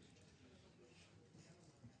 Thank you.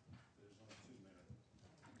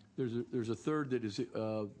 There's a third that is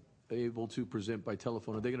able to present by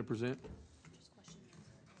telephone. Are they going to present?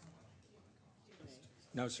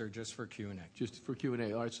 No, sir, just for Q&A. Just for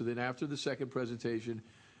Q&A. All right, so then after the second presentation,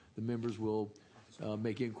 the members will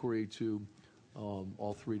make inquiry to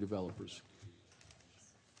all three developers.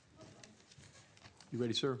 You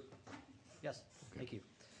ready, sir? Yes, okay. Thank you.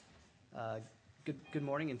 Good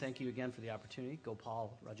morning, and thank you again for the opportunity.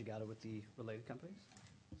 Gopal Rajagada with the Related Companies.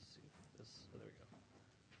 Let's see if this, there we go.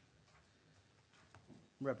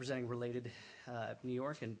 I'm representing Related New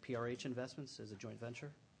York and PRH Investments as a joint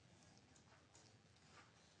venture.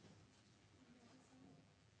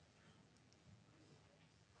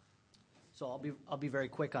 So I'll be very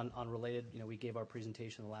quick on Related. We gave our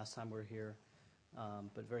presentation the last time we were here,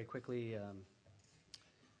 but very quickly,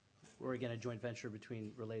 we're again a joint venture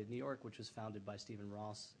between Related New York, which was founded by Stephen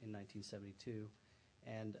Ross in 1972,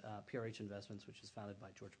 and PRH Investments, which is founded by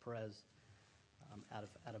George Perez out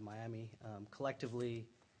of Miami. Collectively,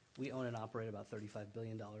 we own and operate about $35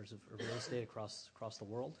 billion of real estate across the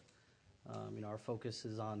world. Our focus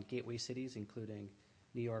is on gateway cities, including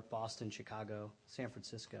New York, Boston, Chicago, San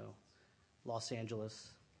Francisco, Los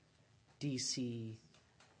Angeles, D.C.,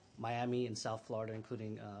 Miami, and South Florida,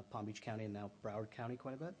 including Palm Beach County and now Broward County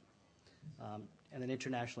quite a bit. And then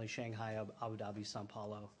internationally, Shanghai, Abu Dhabi, Sao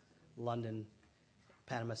Paulo, London,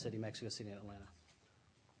 Panama City, Mexico City, and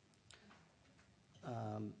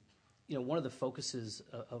Atlanta. One of the focuses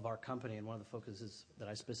of our company and one of the focuses that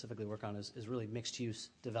I specifically work on is really mixed-use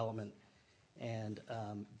development and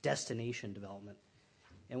destination development.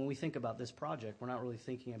 And when we think about this project, we're not really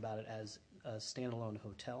thinking about it as a standalone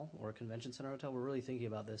hotel or a convention center hotel. We're really thinking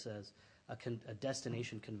about this as a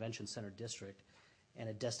destination convention center district and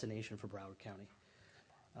a destination for Broward County.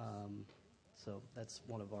 So that's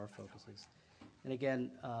one of our focuses. And again,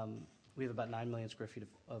 we have about 9 million square feet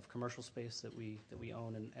of commercial space that we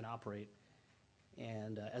own and operate.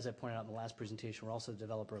 And as I pointed out in the last presentation, we're also the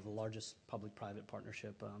developer of the largest public-private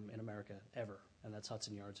partnership in America ever, and that's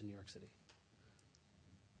Hudson Yards in New York City.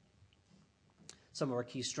 Some of our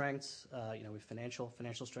key strengths, we have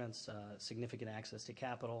financial strengths, significant access to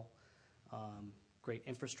capital, great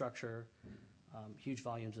infrastructure, huge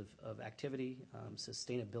volumes of activity.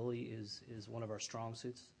 Sustainability is one of our strong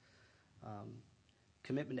suits.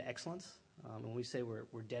 Commitment to excellence. When we say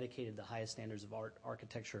we're dedicated to the highest standards of art,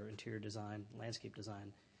 architecture, interior design, landscape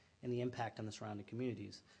design, and the impact on the surrounding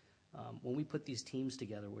communities. When we put these teams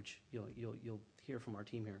together, which you'll hear from our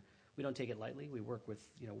team here, we don't take it lightly. We work with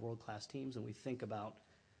world-class teams, and we think about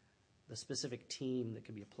the specific team that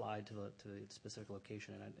can be applied to the specific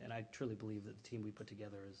location. And I truly believe that the team we put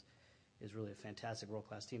together is really a fantastic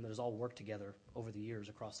world-class team that has all worked together over the years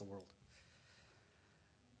across the world.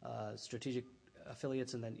 Strategic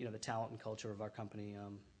affiliates, and then the talent and culture of our company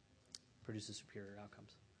produces superior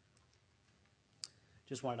outcomes.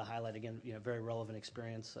 Just wanted to highlight again, very relevant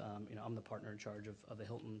experience. I'm the partner in charge of the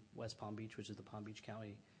Hilton West Palm Beach, which is the Palm Beach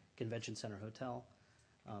County Convention Center Hotel.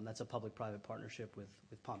 That's a public-private partnership with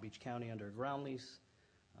Palm Beach County under a ground lease.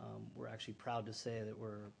 We're actually proud to say that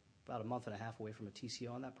we're about a month and a half away from a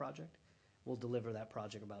TCO on that project. We'll deliver that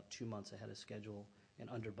project about 2 months ahead of schedule and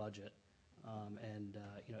under budget.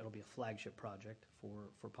 It'll be a flagship project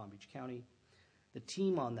for Palm Beach County. The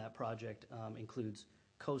team on that project includes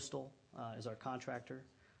Coastal as our contractor,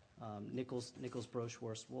 Nichols Broche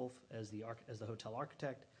Worst Wolf as the hotel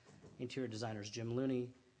architect, interior designers Jim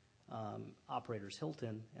Looney, operators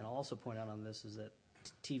Hilton, and I'll also point out on this is that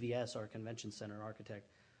TVS, our convention center architect,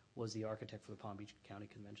 was the architect for the Palm Beach County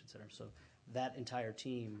Convention Center. So that entire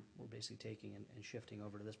team we're basically taking and shifting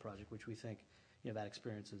over to this project, which we think that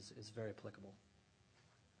experience is very applicable.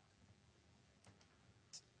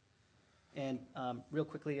 And real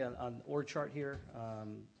quickly on the org chart here,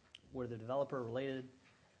 we're the developer Related.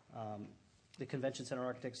 The convention center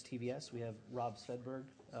architects TVS. We have Rob Svedberg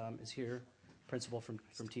is here, principal from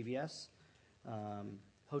TVS.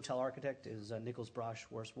 Hotel architect is Nichols Broche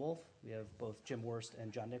Worst Wolf. We have both Jim Worst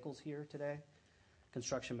and John Nichols here today.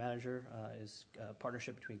 Construction manager is a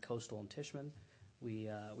partnership between Coastal and Tishman. We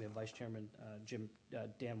have Vice Chairman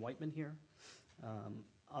Dan Whiteman here.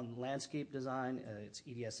 On landscape design, it's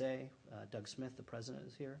EDSA. Doug Smith, the president,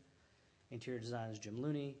 is here. Interior design is Jim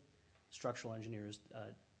Looney. Structural engineer is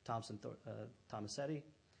Tomasetti.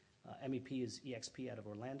 MEP is EXP out of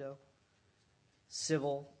Orlando.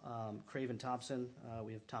 Civil, Craven Thompson.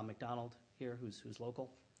 We have Tom McDonald here, who's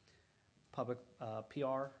local. Public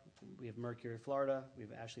PR, we have Mercury, Florida. We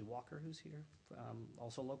have Ashley Walker, who's here,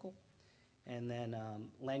 also local. And then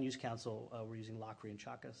Land Use Council, we're using Lockery and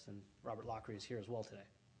Chakas, and Robert Lockery is here as well today.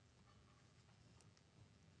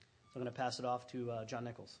 So I'm going to pass it off to John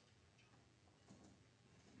Nichols.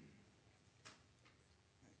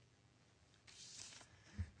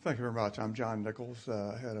 Thank you very much. I'm John Nichols,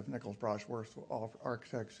 head of Nichols Broche Worst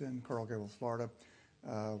Architects in Coral Gables, Florida.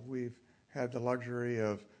 We've had the luxury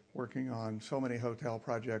of working on so many hotel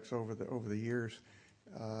projects over the years.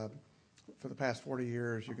 For the past 40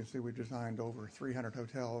 years, you can see we've designed over 300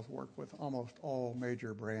 hotels, worked with almost all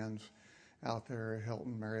major brands out there,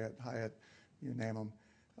 Hilton, Marriott, Hyatt, you name them.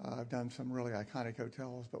 I've done some really iconic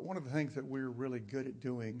hotels, but one of the things that we're really good at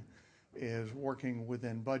doing is working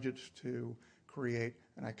within budgets to create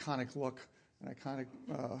an iconic look, an iconic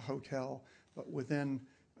hotel, but within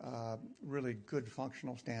really good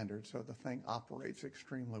functional standards so the thing operates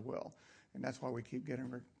extremely well. and that's why we keep getting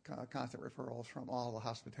constant referrals from all the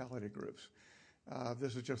hospitality groups.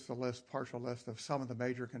 This is just a partial list of some of the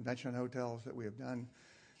major convention hotels that we have done.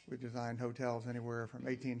 We've designed hotels anywhere from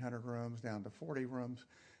 1,800 rooms down to 40 rooms,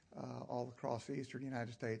 all across the eastern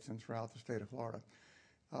United States and throughout the state of Florida.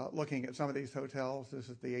 Looking at some of these hotels, this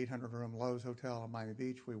is the 800-room Lowe's Hotel in Miami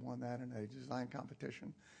Beach. We won that in a design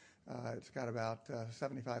competition. It's got about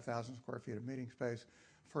 75,000 square feet of meeting space.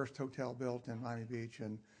 First hotel built in Miami Beach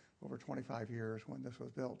in over 25 years when this was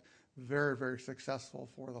built. Very, very successful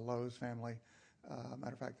for the Lowe's family.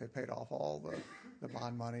 Matter of fact, they paid off all the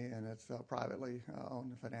bond money, and it's privately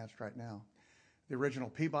owned and financed right now. The original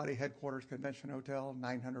Peabody Headquarters Convention Hotel,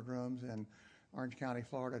 900 rooms in Orange County,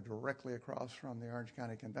 Florida, directly across from the Orange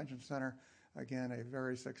County Convention Center. Again, a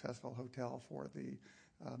very successful hotel for the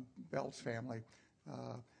Belts family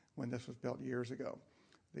when this was built years ago.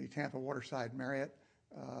 The Tampa Waterside Marriott,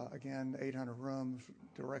 again, 800 rooms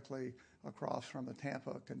directly across from the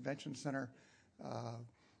Tampa Convention Center.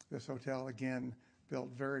 This hotel, again, built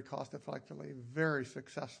very cost-effectively, very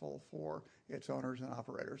successful for its owners and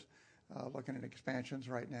operators. Looking at expansions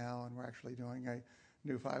right now, and we're actually doing a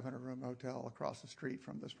new 500-room hotel across the street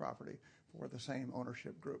from this property for the same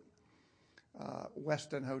ownership group.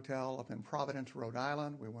 Weston Hotel up in Providence, Rhode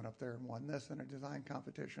Island. We went up there and won this in a design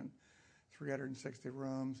competition. 360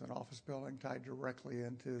 rooms, an office building tied directly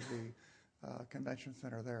into the convention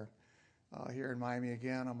center there. Here in Miami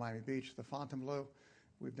again, on Miami Beach, the Fontainebleau.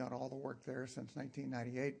 We've done all the work there since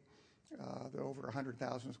 1998. They're over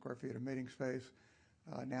 100,000 square feet of meeting space.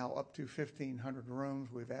 Now up to 1,500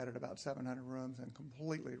 rooms. We've added about 700 rooms and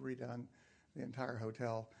completely redone the entire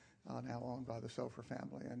hotel, now owned by the Sofer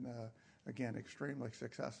family, and again, extremely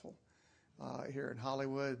successful. Here in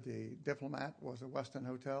Hollywood, the Diplomat was a Westin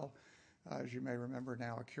hotel. As you may remember,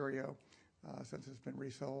 now a Curio, since it's been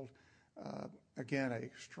resold. Again, an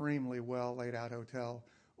extremely well laid out hotel,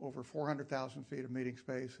 over 400,000 feet of meeting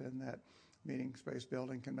space in that meeting space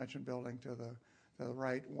building, convention building to the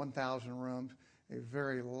right, 1,000 rooms, a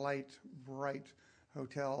very light, bright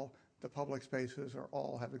hotel. The public spaces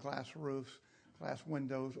all have the glass roofs, glass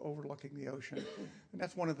windows overlooking the ocean. And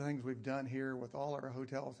that's one of the things we've done here with all our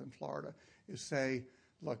hotels in Florida is say,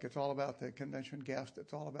 look, it's all about the convention guest.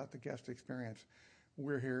 It's all about the guest experience.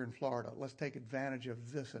 We're here in Florida. Let's take advantage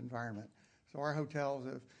of this environment. So our hotels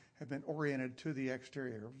have been oriented to the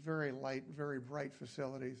exterior. Very light, very bright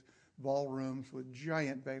facilities, ballrooms with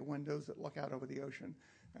giant bay windows that look out over the ocean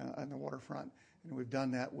and the waterfront. And we've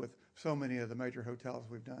done that with so many of the major hotels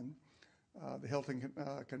we've done. The Hilton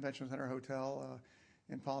Convention Center Hotel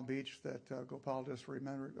in Palm Beach that Gopal just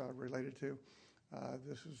related to.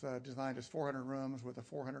 This is designed as 400 rooms with a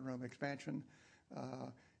 400-room expansion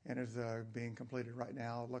and is being completed right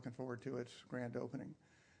now. Looking forward to its grand opening.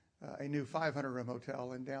 A new 500-room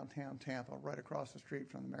hotel in downtown Tampa, right across the street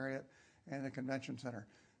from the Marriott and the Convention Center.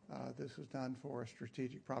 This is done for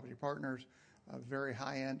Strategic Property Partners, a very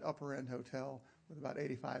high-end, upper-end hotel with about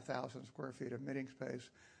 85,000 square feet of meeting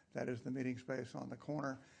space. That is the meeting space on the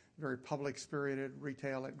corner. Very public-spirited,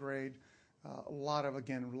 retail at grade. A lot of,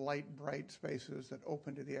 again, light, bright spaces that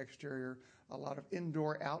open to the exterior. A lot of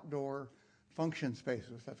indoor, outdoor function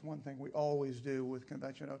spaces. That's one thing we always do with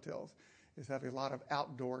convention hotels, is have a lot of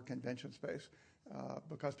outdoor convention space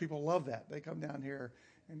because people love that. They come down here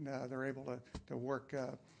and they're able to work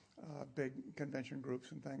big convention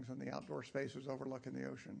groups and things in the outdoor spaces overlooking the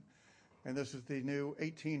ocean. And this is the new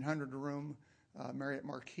 1,800-room Marriott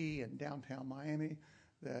Marquis in downtown Miami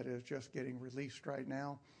that is just getting released right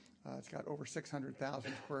now. It's got over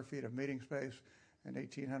 600,000 square feet of meeting space and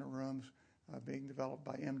 1,800 rooms being developed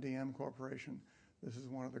by MDM Corporation. This is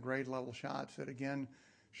one of the grade level shots that, again,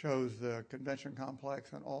 shows the convention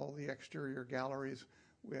complex and all the exterior galleries.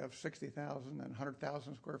 We have 60,000 and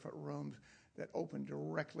 100,000 square foot rooms that open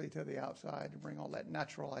directly to the outside to bring all that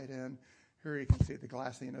natural light in. Here you can see the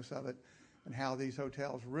glassiness of it and how these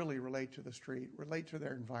hotels really relate to the street, relate to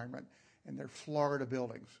their environment, and they're Florida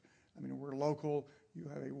buildings. I mean, we're local. You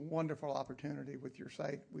have a wonderful opportunity with your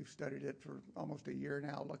site. We've studied it for almost a year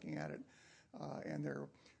now, looking at it, and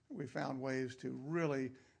we found ways to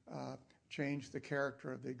really change the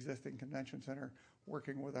character of the existing convention center,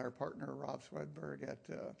 working with our partner, Rob Swedberg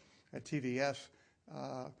at TVS.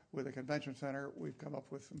 With the convention center, we've come up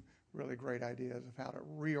with some really great ideas of how to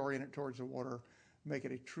reorient it towards the water, make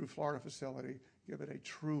it a true Florida facility, give it a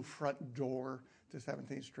true front door to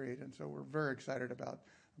 17th Street. And so we're very excited about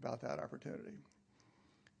that opportunity.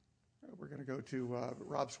 We're going to go to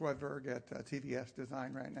Rob Swedberg at TVS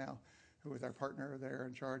Design right now, who is our partner there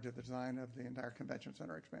in charge of the design of the entire convention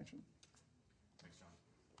center expansion. Thanks, John.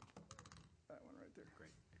 That one right there.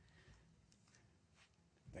 Great.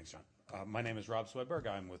 Thanks, John. My name is Rob Swedberg.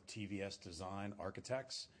 I'm with TVS Design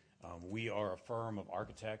Architects. We are a firm of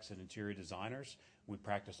architects and interior designers. We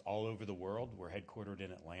practice all over the world. We're headquartered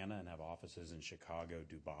in Atlanta and have offices in Chicago,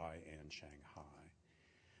 Dubai, and Shanghai.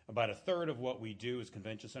 About a third of what we do is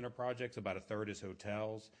convention center projects, about a third is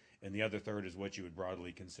hotels, and the other third is what you would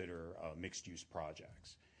broadly consider mixed-use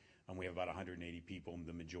projects. We have about 180 people, and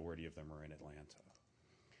the majority of them are in Atlanta.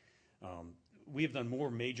 We have done more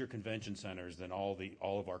major convention centers than all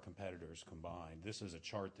of our competitors combined. This is a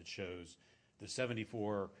chart that shows the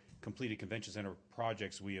 74 completed convention center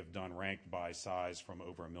projects we have done ranked by size from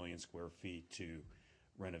over 1 million square feet to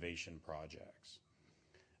renovation projects.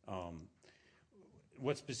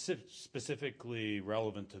 What's specifically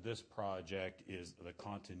relevant to this project is the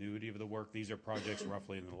continuity of the work. These are projects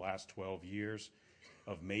roughly in the last 12 years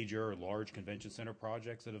of major large convention center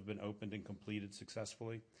projects that have been opened and completed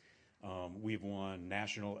successfully. We've won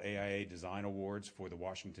national AIA design awards for the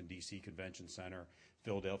Washington, D.C. Convention Center,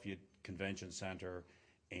 Philadelphia Convention Center,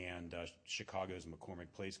 and Chicago's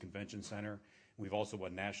McCormick Place Convention Center. We've also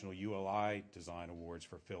won national ULI design awards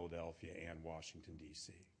for Philadelphia and Washington,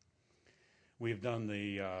 D.C. We have done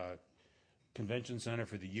the Convention Center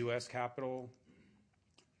for the U.S. Capitol.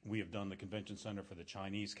 We have done the Convention Center for the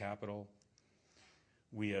Chinese Capitol.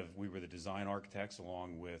 We were the design architects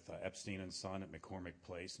along with Epstein & Son at McCormick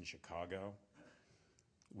Place in Chicago,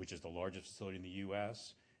 which is the largest facility in the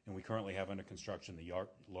U.S., and we currently have under construction the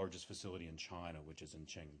largest facility in China, which is in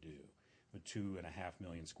Chengdu, with 2.5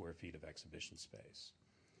 million square feet of exhibition space.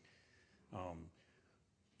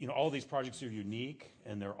 All these projects are unique,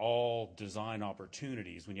 and they're all design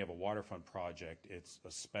opportunities. When you have a waterfront project, it's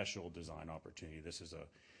a special design opportunity. This is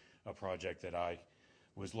a project that I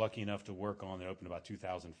was lucky enough to work on that opened about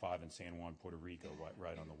 2005 in San Juan, Puerto Rico,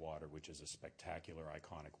 right on the water, which is a spectacular,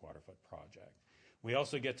 iconic waterfront project. We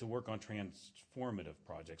also get to work on transformative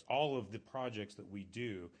projects. All of the projects that we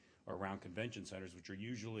do are around convention centers, which are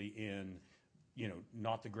usually in,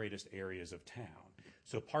 not the greatest areas of town.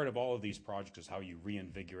 So part of all of these projects is how you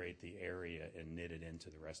reinvigorate the area and knit it into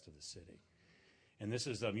the rest of the city. And this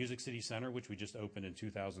is Music City Center, which we just opened in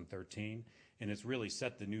 2013, and it's really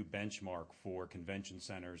set the new benchmark for convention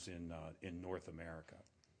centers in North America.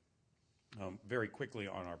 Very quickly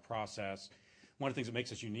on our process, one of the things that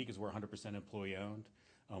makes us unique is we're 100% employee-owned.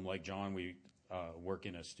 Like John, we work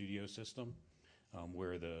in a studio system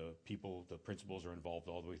where the principals are involved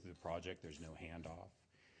all the way through the project. There's no handoff.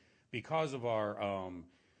 Because of our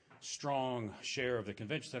strong share of the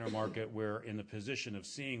convention center market, we're in the position of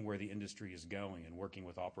seeing where the industry is going and working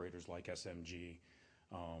with operators like SMG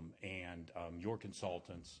and your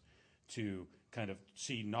consultants to kind of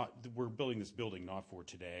see we're building this building not for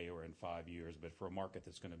today or in 5 years, but for a market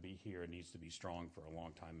that's going to be here and needs to be strong for a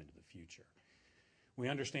long time into the future. We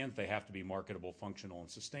understand that they have to be marketable, functional, and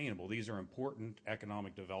sustainable. These are important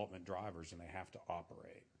economic development drivers, and they have to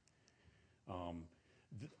operate.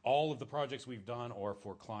 All of the projects we've done are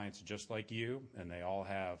for clients just like you, and they all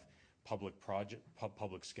have public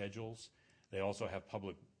schedules. They also have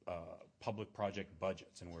public project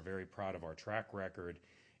budgets, and we're very proud of our track record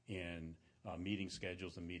in meeting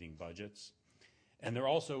schedules and meeting budgets. And they're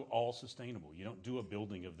also all sustainable. You don't do a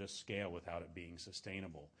building of this scale without it being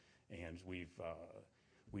sustainable. And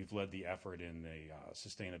we've led the effort in the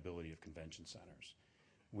sustainability of convention centers.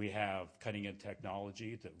 We have cutting-edge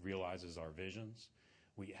technology that realizes our visions.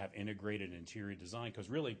 We have integrated interior design because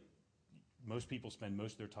really most people spend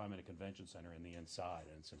most of their time in a convention center in the inside,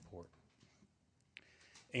 and it's important.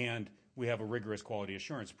 And we have a rigorous quality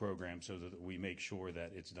assurance program so that we make sure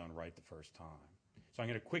that it's done right the first time. So I'm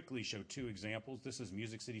going to quickly show 2 examples. This is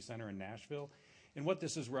Music City Center in Nashville. And what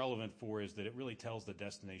this is relevant for is that it really tells the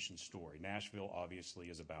destination story. Nashville obviously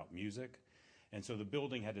is about music. And so the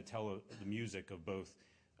building had to tell the music of both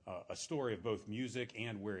a story of both music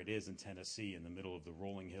and where it is in Tennessee, in the middle of the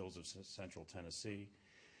rolling hills of central Tennessee.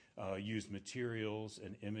 Used materials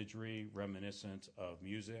and imagery reminiscent of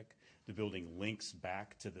music. The building links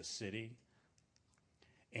back to the city.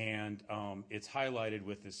 And it's highlighted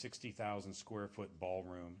with the 60,000 square foot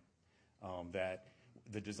ballroom that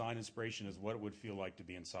the design inspiration is what it would feel like to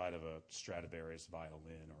be inside of a Stradivarius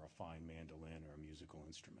violin or a fine mandolin or a musical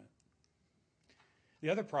instrument. The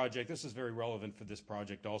other project, this is very relevant for this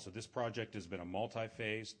project also. This project has been a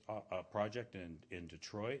multi-phase project in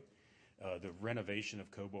Detroit. The renovation of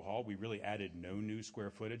Cobo Hall, we really added no new square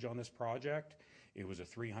footage on this project. It was a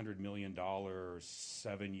 $300 million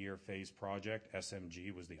 7-year phase project.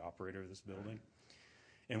 SMG was the operator of this building.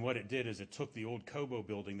 And what it did is it took the old Cobo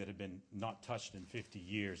building that had been not touched in 50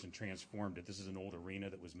 years and transformed it. This is an old arena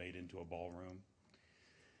that was made into a ballroom.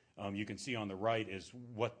 You can see on the right is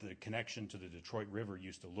what the connection to the Detroit River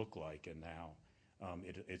used to look like, and now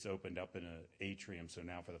it's opened up in an atrium, so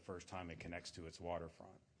now for the first time it connects to its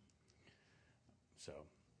waterfront. So,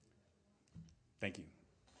 thank you.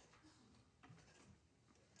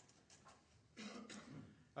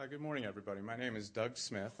 Good morning, everybody. My name is Doug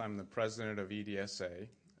Smith. I'm the president of EDSA.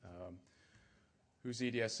 Who's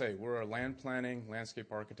EDSA? We're a land planning,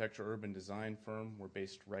 landscape architecture, urban design firm. We're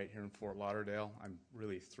based right here in Fort Lauderdale. I'm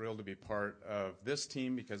really thrilled to be part of this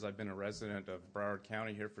team because I've been a resident of Broward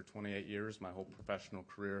County here for 28 years, my whole professional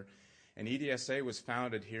career. And EDSA was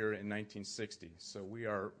founded here in 1960. So we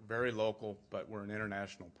are very local, but we're an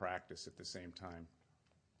international practice at the same time.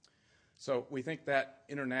 So we think that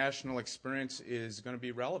international experience is going to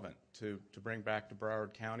be relevant to bring back to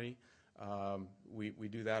Broward County. We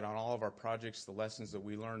do that on all of our projects. The lessons that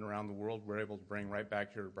we learn around the world, we're able to bring right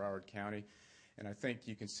back here to Broward County. And I think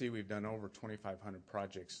you can see we've done over 2,500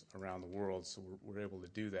 projects around the world, so we're able to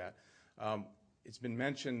do that. It's been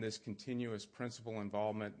mentioned, this continuous principal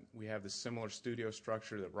involvement. We have the similar studio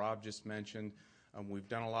structure that Rob just mentioned. We've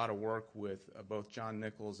done a lot of work with both John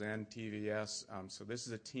Nichols and TVS. So this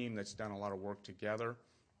is a team that's done a lot of work together.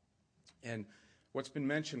 And what's been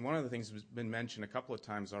mentioned, one of the things that's been mentioned a couple of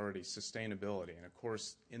times already, sustainability. And of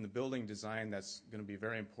course, in the building design, that's going to be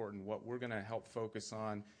very important. What we're going to help focus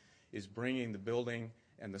on is bringing the building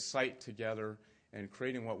and the site together and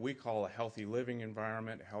creating what we call a healthy living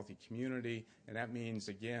environment, a healthy community. And that means,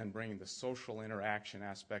 again, bringing the social interaction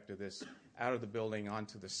aspect of this out of the building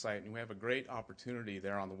onto the site. And we have a great opportunity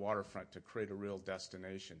there on the waterfront to create a real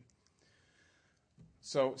destination.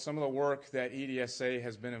 So some of the work that EDSA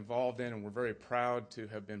has been involved in, and we're very proud to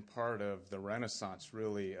have been part of the renaissance,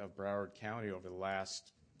 really, of Broward County over the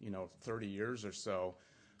last 30 years or so,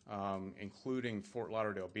 including Fort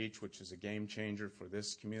Lauderdale Beach, which is a game changer for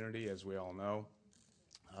this community, as we all know.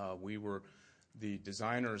 We were the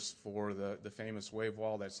designers for the famous wave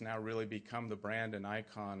wall that's now really become the brand and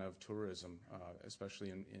icon of tourism, especially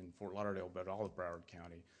in Fort Lauderdale, but all of Broward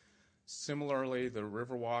County. Similarly, the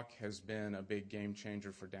Riverwalk has been a big game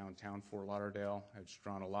changer for downtown Fort Lauderdale. It's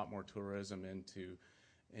drawn a lot more tourism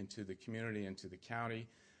into the community, into the county,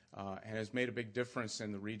 and has made a big difference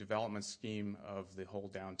in the redevelopment scheme of the whole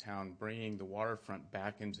downtown, bringing the waterfront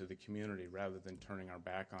back into the community rather than turning our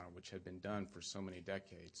back on it, which had been done for so many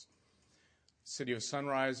decades. City of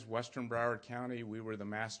Sunrise, Western Broward County, we were the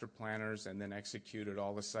master planners and then executed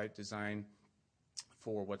all the site design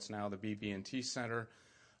for what's now the BB&T Center.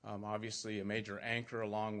 Obviously a major anchor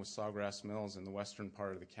along with Sawgrass Mills in the western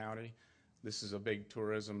part of the county. This is a big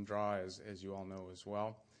tourism draw, as you all know as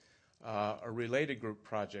well. A Related Group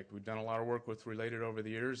project. We've done a lot of work with Related over the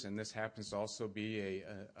years, and this happens to also be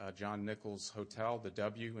a John Nichols hotel, the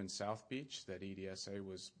W in South Beach, that EDSA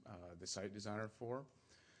was the site designer for.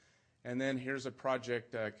 And then here's a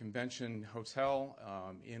project, Convention Hotel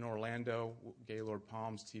in Orlando. Gaylord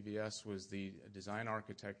Palms, TVS, was the design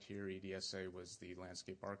architect here. EDSA was the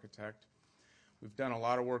landscape architect. We've done a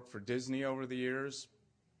lot of work for Disney over the years.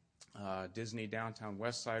 Disney Downtown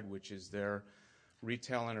Westside, which is their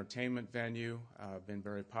retail entertainment venue, been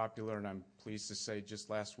very popular, and I'm pleased to say just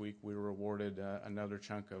last week we were awarded another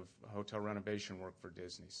chunk of hotel renovation work for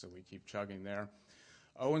Disney, so we keep chugging there.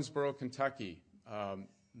 Owensboro, Kentucky,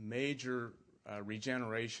 major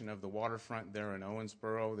regeneration of the waterfront there in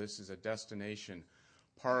Owensboro. This is a destination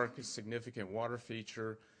park, a significant water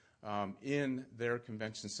feature in their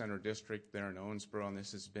convention center district there in Owensboro, and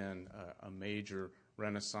this has been a major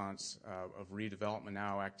renaissance of redevelopment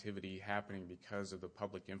now activity happening because of the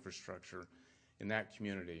public infrastructure in that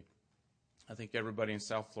community. I think everybody in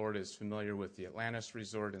South Florida is familiar with the Atlantis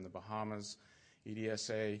Resort in the Bahamas.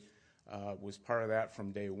 EDSA was part of that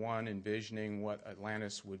from day one, envisioning what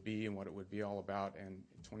Atlantis would be and what it would be all about, and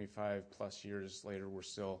 25 plus years later we're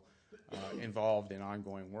still involved in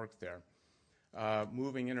ongoing work there.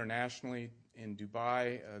 Moving internationally, in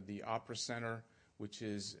Dubai, the Opera Center, which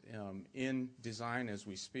is in design as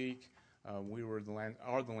we speak. We are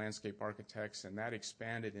the landscape architects, and that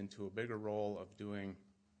expanded into a bigger role of doing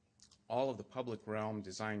all of the public realm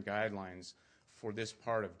design guidelines for this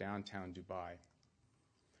part of downtown Dubai.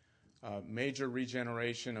 Major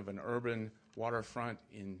regeneration of an urban waterfront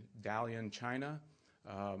in Dalian, China.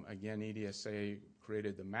 Again, EDSA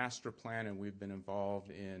created the master plan, and we've been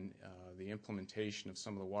involved in the implementation of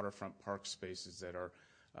some of the waterfront park spaces that are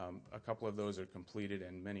a couple of those are completed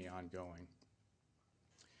and many ongoing.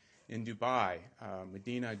 In Dubai,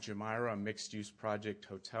 Medina Jumeirah, a mixed-use project,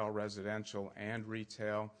 hotel, residential, and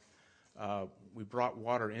retail. We brought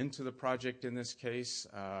water into the project in this case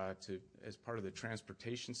as part of the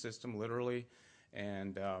transportation system, literally,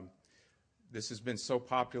 and This has been so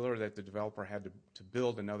popular that the developer had to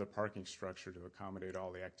build another parking structure to accommodate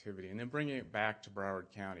all the activity, and then bringing it back to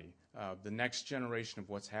Broward County. The next generation of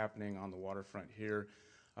what's happening on the waterfront here,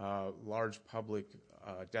 large public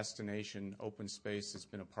destination open space has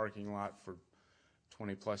been a parking lot for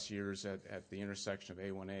 20-plus years at the intersection of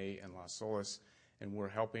A1A and Las Olas, and we're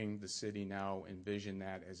helping the city now envision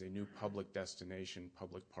that as a new public destination,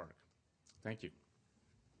 public park. Thank you.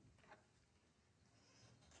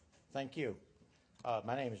 Thank you.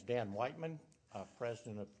 My name is Dan Whiteman,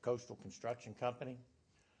 president of Coastal Construction Company.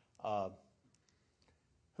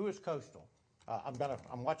 Who is Coastal?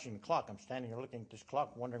 I'm watching the clock. I'm standing here looking at this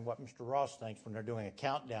clock, wondering what Mr. Ross thinks when they're doing a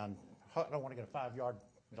countdown. I don't want to get a 5-yard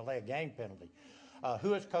delay of game penalty.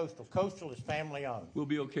 Who is Coastal? Coastal is family owned. We'll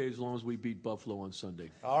be okay as long as we beat Buffalo on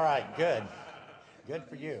Sunday. All right, good. Good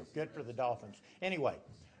for you. Good for the Dolphins. Anyway,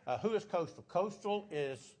 who is Coastal? Coastal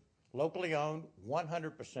is locally owned,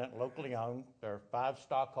 100% locally owned. There are 5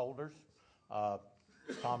 stockholders.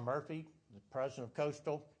 Tom Murphy, the president of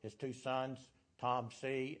Coastal, his 2 sons, Tom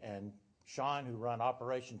C. and Sean, who run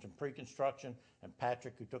operations and pre-construction, and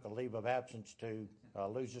Patrick, who took a leave of absence to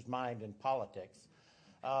lose his mind in politics.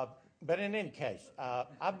 But in any case,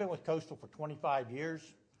 I've been with Coastal for 25 years.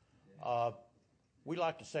 We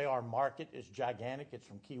like to say our market is gigantic. It's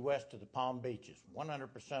from Key West to the Palm Beaches.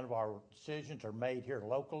 100% of our decisions are made here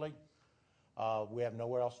locally. We have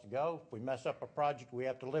nowhere else to go. If we mess up a project, we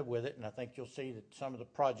have to live with it, and I think you'll see that some of the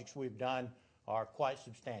projects we've done are quite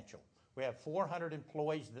substantial. We have 400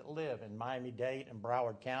 employees that live in Miami-Dade and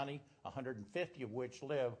Broward County, 150 of which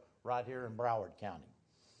live right here in Broward County.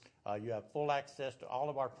 You have full access to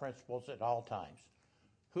all of our principals at all times.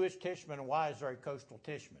 Who is Tishman and why is there a Coastal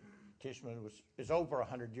Tishman? Tishman is over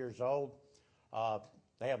 100 years old.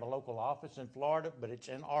 They have a local office in Florida, but it's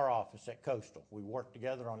in our office at Coastal. We work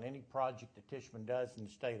together on any project that Tishman does in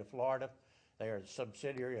the state of Florida. They are a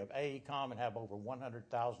subsidiary of AECOM and have over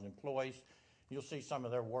 100,000 employees. You'll see some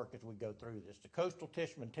of their work as we go through this. The Coastal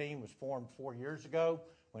Tishman team was formed 4 years ago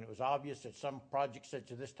when it was obvious that some projects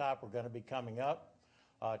such as this type were going to be coming up.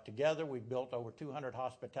 Together, we've built over 200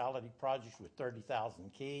 hospitality projects with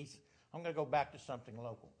 30,000 keys. I'm going to go back to something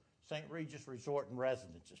local. St. Regis Resort and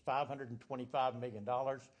Residences, $525 million,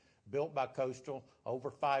 built by Coastal,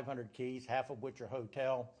 over 500 keys, half of which are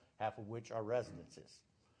hotel, half of which are residences.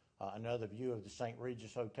 Another view of the St.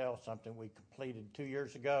 Regis Hotel, something we completed 2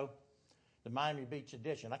 years ago. The Miami Beach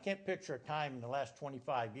Addition. I can't picture a time in the last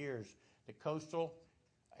 25 years that Coastal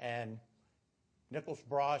and Nichols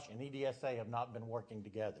Brosh and EDSA have not been working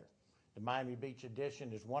together. The Miami Beach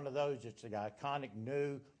Addition is one of those. It's the iconic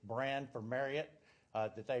new brand for Marriott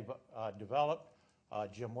that they've developed.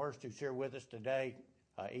 Jim Wurst, who's here with us today,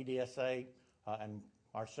 EDSA and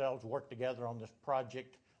ourselves worked together on this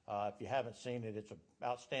project. If you haven't seen it, it's an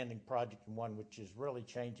outstanding project and one which is really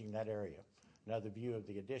changing that area. Another view of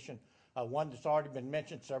the Addition. One that's already been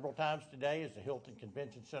mentioned several times today is the Hilton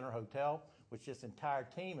Convention Center Hotel, which this entire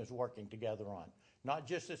team is working together on. Not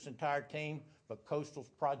just this entire team, but Coastal's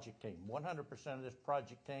project team. 100% of this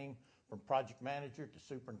project team, from project manager to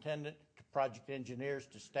superintendent to project engineers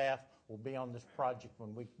to staff, will be on this project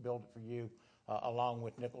when we build it for you, along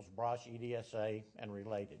with Nichols Brosh, EDSA, and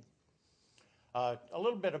related. A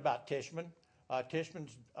little bit about Tishman. Tishman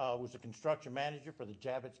was a construction manager for the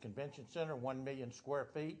Javits Convention Center, 1 million square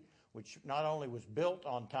feet, which not only was built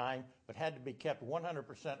on time, but had to be kept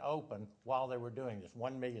 100% open while they were doing this,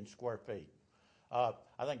 1 million square feet.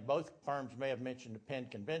 I think both firms may have mentioned the Penn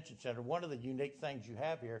Convention Center. One of the unique things you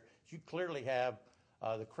have here is you clearly have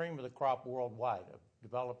the cream of the crop worldwide of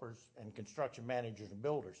developers and construction managers and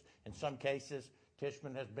builders. In some cases,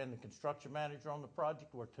 Tishman has been the construction manager on the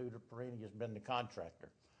project, where Tudor Perini has been the contractor.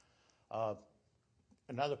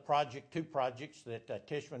 Another project, 2 projects that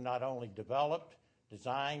Tishman not only developed,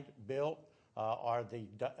 designed, built, are the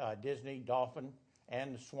Disney, Dolphin,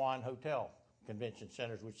 and the Swan Hotel convention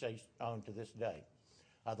centers, which they own to this day.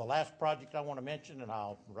 The last project I want to mention, and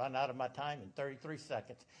I'll run out of my time in 33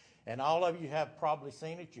 seconds, and all of you have probably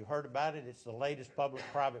seen it, you heard about it, it's the latest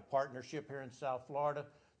public-private partnership here in South Florida,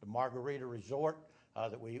 the Margarita Resort,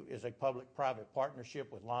 is a public-private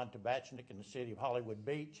partnership with Lon Tabachnik in the city of Hollywood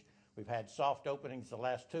Beach. We've had soft openings the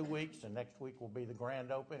last 2 weeks, and next week will be the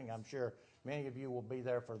grand opening. I'm sure many of you will be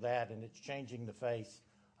there for that, and it's changing the face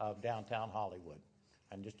of downtown Hollywood.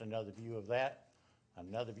 And just another view of that,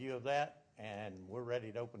 and we're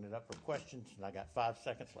ready to open it up for questions, and I got 5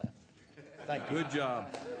 seconds left. Thank you. Good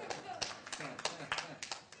job.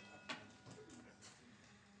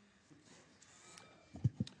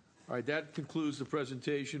 All right, that concludes the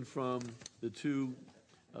presentation from the 2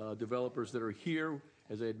 developers that are here.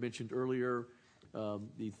 As I had mentioned earlier,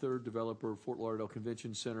 The third developer, Fort Lauderdale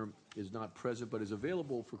Convention Center, is not present but is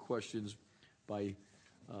available for questions by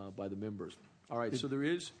the members. All right, so there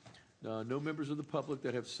is no members of the public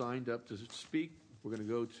that have signed up to speak. We're going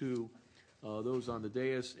to go to those on the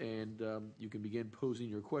dais, and you can begin posing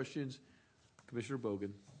your questions. Commissioner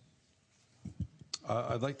Bogan.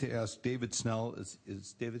 I'd like to ask David Snell. Is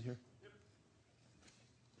David here? Yep.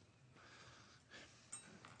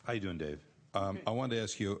 How you doing, Dave? I wanted to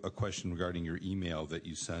ask you a question regarding your email that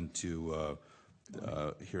you sent to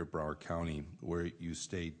here at Broward County, where you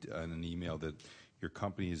state in an email that your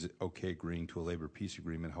company is okay agreeing to a labor peace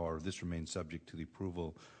agreement. However, this remains subject to the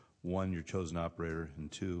approval, one, your chosen operator,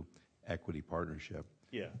 and two, equity partnership.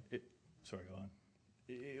 Yeah. Sorry, go on.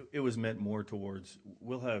 It was meant more towards,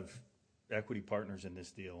 we'll have equity partners in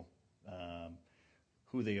this deal.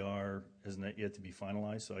 Who they are has not yet to be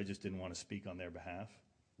finalized, so I just didn't want to speak on their behalf.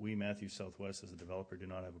 We, Matthews Southwest, as a developer, do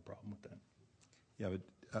not have a problem with that. Yeah,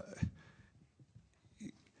 but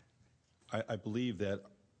I believe that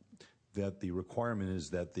the requirement is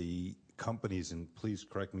that the companies, and please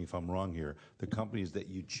correct me if I'm wrong here, the companies that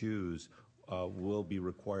you choose will be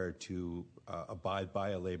required to abide by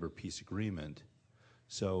a labor peace agreement.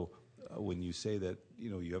 So when you say that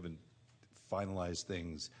you haven't finalized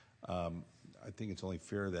things, I think it's only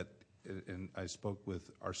fair that, and I spoke with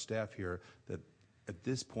our staff here, that at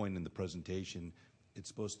this point in the presentation, it's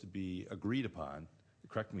supposed to be agreed upon,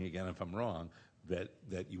 correct me again if I'm wrong, that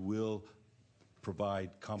you will provide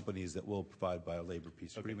companies that will provide by a labor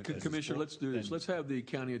peace agreement. Commissioner, let's do this. Let's have the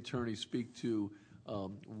county attorney speak to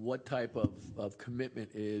what type of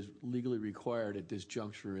commitment is legally required at this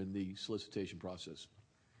juncture in the solicitation process.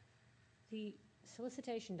 The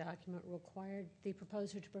solicitation document required the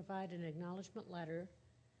proposer to provide an acknowledgement letter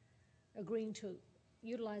agreeing to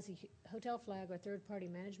utilize a hotel flag or third-party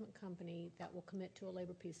management company that will commit to a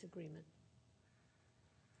labor peace agreement.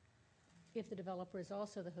 If the developer is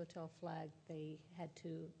also the hotel flag, they had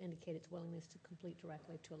to indicate its willingness to complete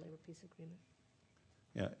directly to a labor peace agreement.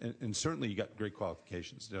 Yeah, and certainly you got great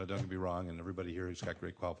qualifications. Don't get me wrong, and everybody here has got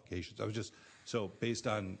great qualifications. I was just, so based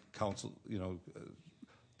on council,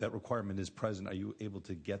 that requirement is present. Are you able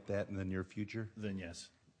to get that in the near future? Then yes.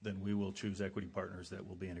 Then we will choose equity partners that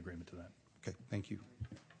will be in agreement to that. Okay, thank you.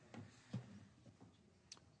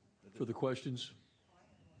 Further questions?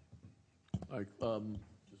 All right,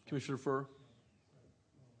 Commissioner Furr,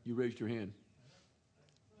 you raised your hand.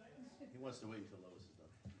 He wants to wait until Lois is done.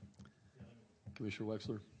 Commissioner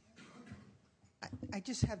Wexler. I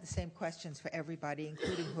just have the same questions for everybody,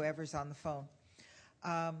 including whoever's on the phone.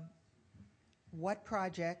 What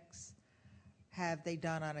projects have they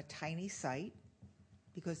done on a tiny site?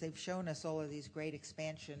 Because they've shown us all of these great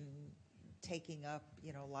expansion, taking up,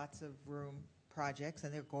 lots of room projects,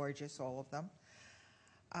 and they're gorgeous, all of them.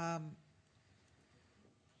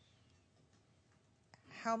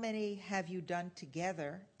 How many have you done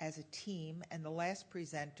together as a team? And the last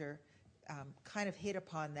presenter kind of hit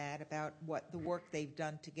upon that, about what the work they've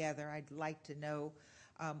done together. I'd like to know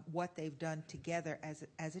what they've done together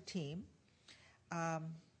as a team.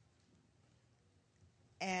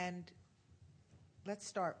 And let's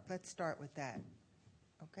start with that,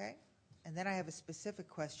 okay? And then I have a specific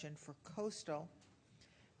question for Coastal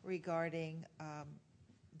regarding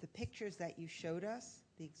the pictures that you showed us,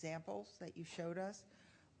 the examples that you showed us.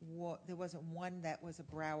 There wasn't one that was a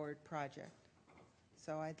Broward project.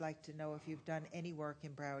 So I'd like to know if you've done any work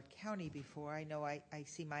in Broward County before. I know I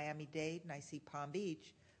see Miami-Dade and I see Palm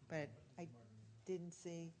Beach, but I didn't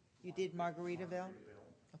see, you did Margaritaville?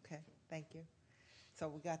 Okay, thank you. So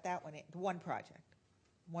we got that one, one project.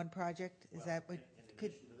 One project, is that what, do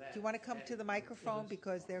you want to come to the microphone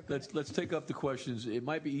because they're good? Let's take up the questions. It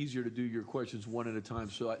might be easier to do your questions one at a time.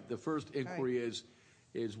 So the first inquiry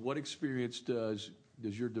is what experience does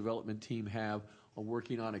your development team have on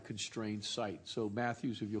working on a constrained site? So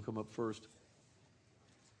Matthews, if you'll come up first.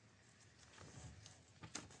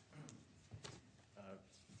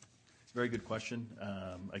 Very good question.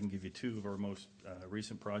 I can give you two of our most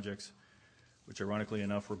recent projects, which ironically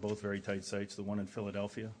enough were both very tight sites. The one in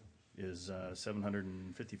Philadelphia is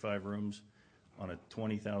 755 rooms on a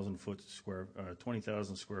 20,000 square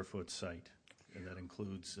foot site, and that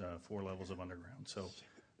includes 4 levels of underground. So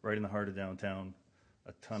right in the heart of downtown,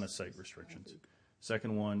 a ton of site restrictions.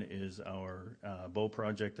 Second one is our Bow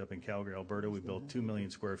project up in Calgary, Alberta. We built 2 million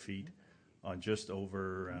square feet on just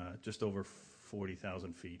over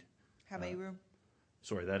 40,000 feet. How many room?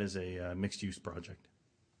 Sorry, that is a mixed-use project,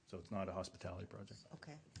 so it's not a hospitality project.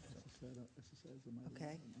 Okay.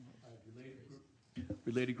 Okay.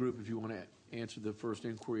 Related group, if you want to answer the first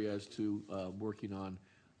inquiry as to working on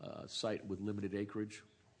a site with limited acreage.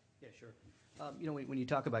 Yeah, sure. When you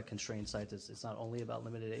talk about constrained sites, it's not only about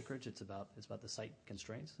limited acreage. It's about the site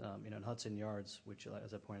constraints. In Hudson Yards, which,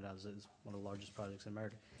 as I pointed out, is one of the largest projects in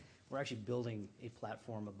America, we're actually building a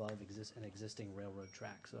platform above an existing railroad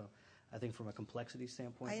track. So, I think from a complexity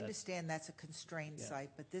standpoint, I understand that's a constrained Yeah.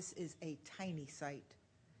 site, but this is a tiny site.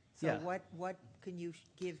 So Yeah. what can you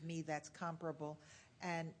give me that's comparable?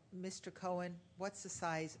 And Mr. Cohen, what's the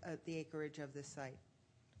size of the acreage of this site?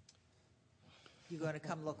 You're going to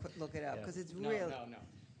come look it up because it's real. No.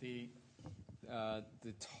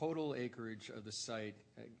 The total acreage of the site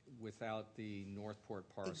without the Northport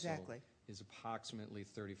parcel Exactly. is approximately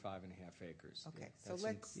 35 and a half acres. Okay, so That's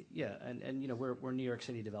let's. Yeah, and we're New York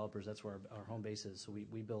City developers. That's where our home base is. So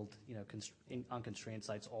we build on constrained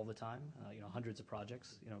sites all the time. Hundreds of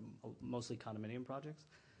projects. Mostly condominium projects.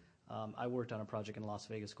 I worked on a project in Las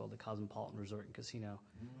Vegas called the Cosmopolitan Resort and Casino,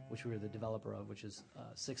 which we were the developer of, which is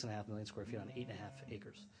 6.5 million square feet on 8.5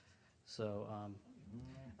 acres. So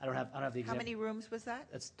I don't have the example. How many rooms was that?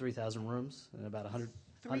 That's 3,000 rooms and about 100.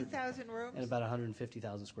 3,000 rooms? And about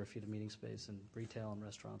 150,000 square feet of meeting space and retail and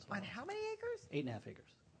restaurants. On how many acres? 8.5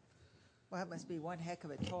 acres. Well, that must be one heck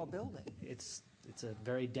of a tall building. It's a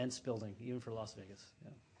very dense building, even for Las Vegas.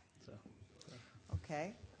 Yeah.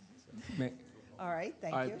 Okay. May- All right,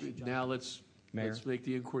 thank you. Now let's make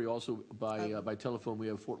the inquiry also by telephone. We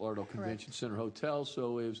have Fort Lauderdale Convention Center Hotel.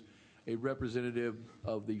 So is a representative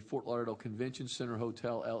of the Fort Lauderdale Convention Center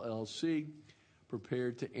Hotel LLC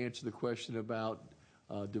prepared to answer the question about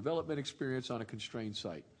development experience on a constrained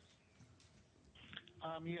site?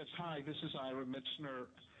 Yes, hi, this is Ira Mitzner.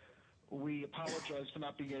 We apologize for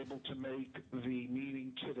not being able to make the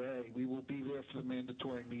meeting today. We will be there for the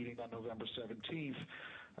mandatory meeting on November 17th.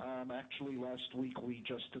 Actually, last week we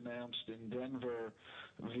just announced in Denver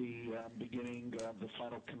the beginning of the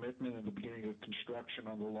final commitment and the beginning of construction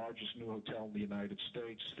on the largest new hotel in the United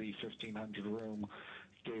States, the 1,500-room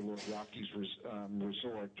Gaylord Rockies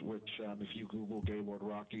Resort, which if you Google Gaylord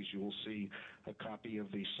Rockies, you will see a copy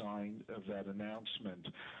of the sign of that announcement.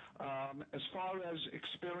 As far as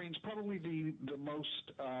experience, probably the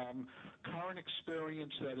most current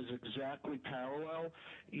experience that is exactly parallel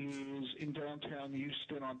is in downtown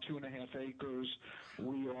Houston on 2.5 acres.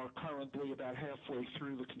 We are currently about halfway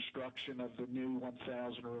through the construction of the new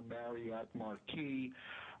 1,000-room Marriott Marquis.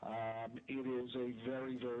 It is a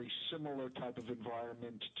very, very similar type of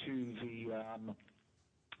environment to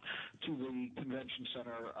the convention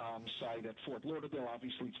center site at Fort Lauderdale.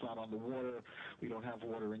 Obviously, it's not on the water. We don't have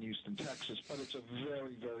water in Houston, Texas, but it's a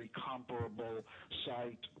very, very comparable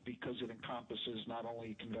site because it encompasses not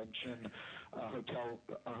only a convention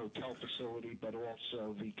hotel facility, but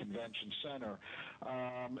also the convention center.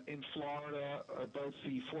 In Florida, both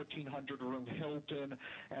the 1,400-room Hilton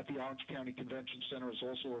at the Orange County Convention Center is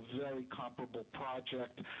also a very comparable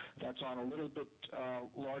project that's on a little bit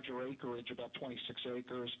larger acreage, about 26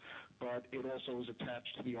 acres, but it also is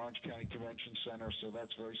attached to the Orange County Convention Center, so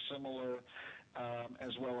that's very similar,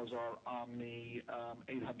 as well as our Omni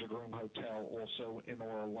 800-room hotel also in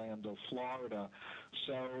Orlando, Florida.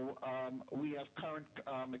 So we have current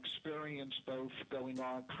experience both going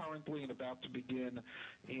on currently and about to begin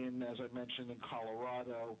in, as I mentioned, in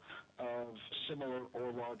Colorado, of similar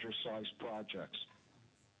or larger sized projects.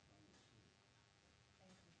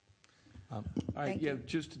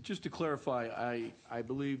 Just to clarify, I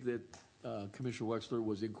believe that Commissioner Wexler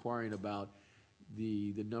was inquiring about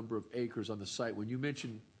the number of acres on the site. When you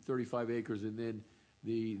mentioned 35 acres and then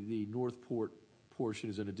the Northport portion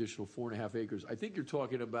is an additional 4.5 acres, I think you're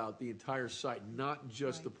talking about the entire site, not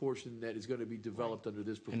just the portion that is going to be developed under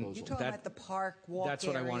this proposal. You're talking about the park walk That's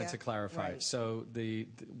what area. I wanted to clarify. Right. So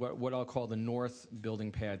what I'll call the north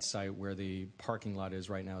building pad site where the parking lot is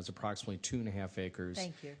right now is approximately 2.5 acres.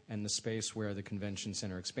 Thank you. And the space where the convention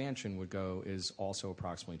center expansion would go is also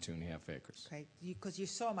approximately 2.5 acres. Okay, because you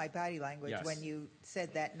saw my body language Yes. when you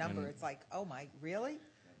said that number. It's like, oh my, really?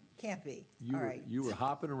 Can't be. All right. You were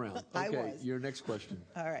hopping around. I Okay, was. your next question.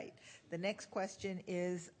 All right. The next question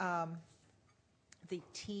is the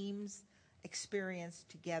team's experience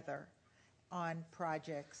together on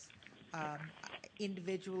projects.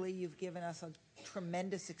 Individually, you've given us a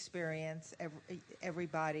tremendous experience,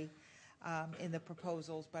 everybody, in the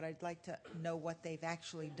proposals, but I'd like to know what they've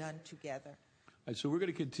actually done together. All right, so we're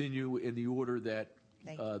going to continue in the order that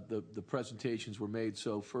Thank the presentations were made.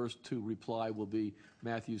 So first to reply will be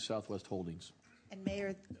Matthews Southwest Holdings. And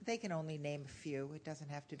Mayor, they can only name a few. It doesn't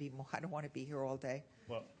have to be more. I don't want to be here all day.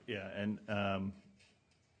 Well, yeah, and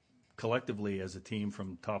collectively as a team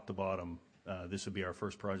from top to bottom, this would be our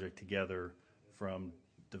first project together from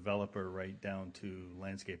developer right down to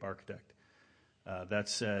landscape architect. That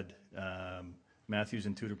said, Matthews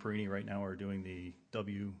and Tutorini right now are doing the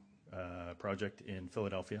W project in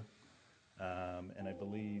Philadelphia. And I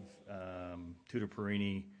believe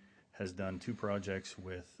Tutorini has done 2 projects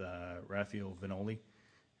with Raphael Vinoli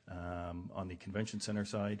on the convention center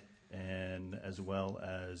side, and as well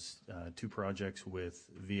as 2 projects with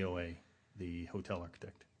VOA, the hotel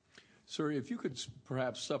architect. Sir, if you could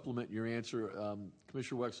perhaps supplement your answer.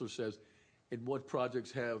 Commissioner Wexler says, in what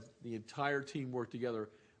projects have the entire team worked together?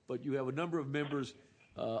 But you have a number of members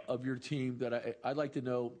of your team that I'd like to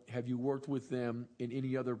know, have you worked with them in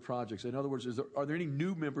any other projects? In other words, are there any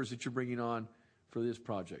new members that you're bringing on for this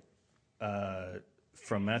project?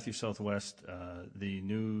 From Matthews Southwest, the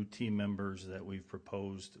new team members that we've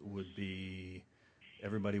proposed would be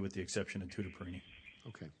everybody with the exception of Tutorini.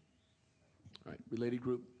 Okay. All right. Related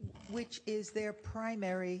group? Which is their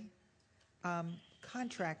primary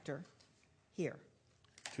contractor here.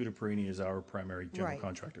 Tutorini is our primary general Right.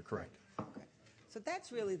 contractor, correct. Okay. So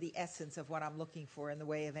that's really the essence of what I'm looking for in the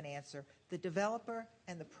way of an answer. The developer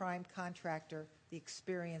and the prime contractor, the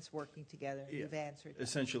experience working together. Yeah. You've answered that.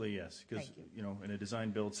 Essentially, yes, because Thank you. in a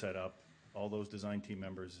design build setup, all those design team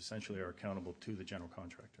members essentially are accountable to the general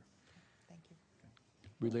contractor. Thank you.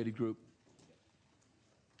 Related group?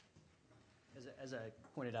 As I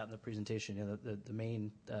pointed out in the presentation, the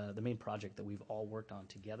main project that we've all worked on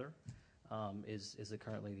together is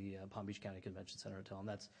currently the Palm Beach County Convention Center Hotel, and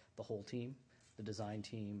that's the whole team, the design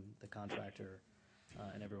team, the contractor,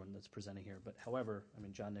 and everyone that's presenting here. But however, I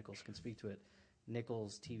mean, John Nichols can speak to it.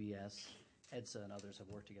 Nichols, TVS, EDSA, and others have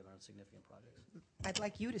worked together on significant projects. I'd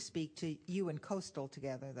like you to speak to you and Coastal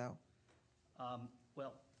together, though.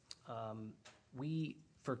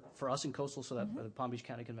 For us in Coastal, so that the Palm Beach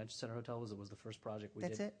County Convention Center Hotel was the first project we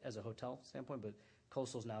That's did it? as a hotel standpoint, but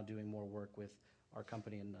Coastal's now doing more work with our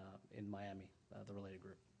company in Miami, the Related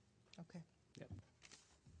Group. Okay. Yep.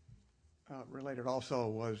 Related also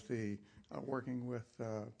was the working with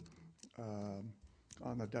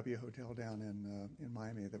on the W Hotel down in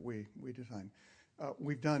Miami that we designed.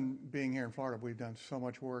 We've done, being here in Florida, we've done so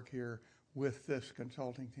much work here with this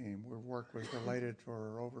consulting team. We've worked with Related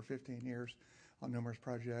for over 15 years on numerous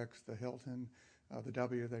projects. The Hilton, the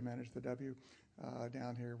W, they manage the W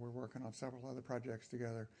down here. We're working on several other projects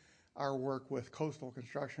together. Our work with Coastal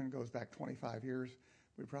Construction goes back 25 years.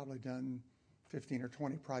 We've probably done 15 or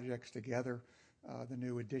 20 projects together. The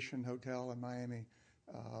new Edition Hotel in Miami,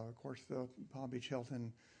 of course, the Palm Beach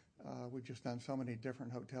Hilton. We've just done so many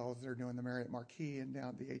different hotels. They're doing the Marriott Marquis and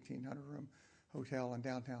down the 1,800-room hotel in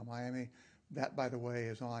downtown Miami. That, by the way,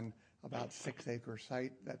 is on about 6-acre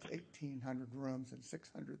site. That's 1,800 rooms and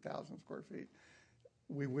 600,000 square feet.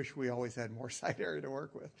 We wish we always had more site area to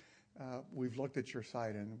work with. We've looked at your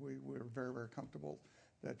site, and we're very, very comfortable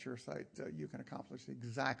that your site, you can accomplish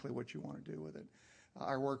exactly what you want to do with it.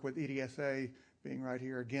 Our work with EDSA, being right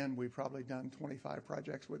here, again, we've probably done 25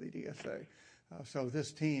 projects with EDSA. So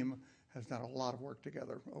this team has done a lot of work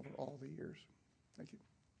together over all the years. Thank you.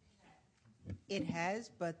 It has,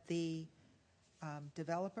 but the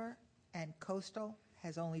developer and Coastal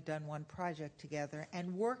has only done one project together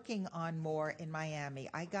and working on more in Miami.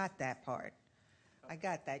 I got that part. I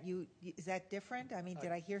got that. Is that different? I mean,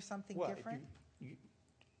 did I hear something different?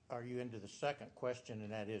 Are you into the second question,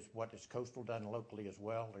 and that is, what has Coastal done locally as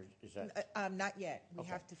well, or is that? Not yet. We Okay.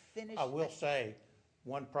 have to finish. I will say,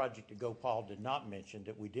 one project that Gopal did not mention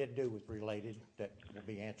that we did do with Related that will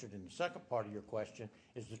be answered in the second part of your question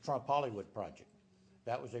is the Trump Hollywood project.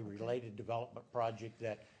 That was a Related development project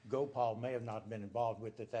that Gopal may have not been involved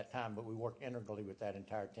with at that time, but we worked integrally with that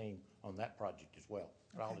entire team on that project as well.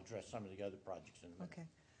 But I'll address some of the other projects in a minute. Okay.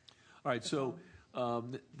 All right, so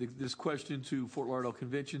this question to Fort Lauderdale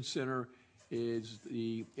Convention Center is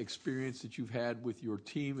the experience that you've had with your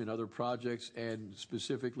team and other projects, and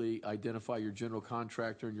specifically identify your general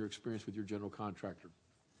contractor and your experience with your general contractor.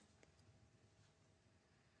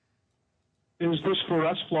 Is this for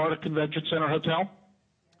us, Florida Convention Center Hotel?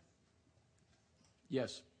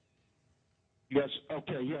 Yes. Yes,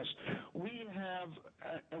 okay, yes. We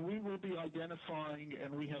have, we will be identifying,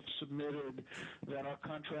 and we have submitted that our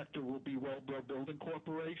contractor will be Wellbro Building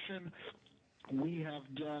Corporation. We have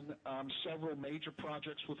done several major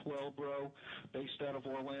projects with Wellbro based out of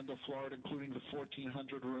Orlando, Florida, including the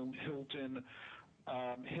 1,400-room Hilton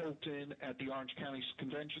at the Orange County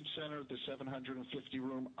Convention Center, the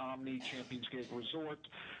 750-room Omni Champions Gate Resort,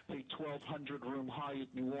 the 1,200-room Hyatt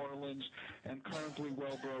New Orleans, and currently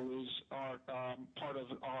Wellbro is part of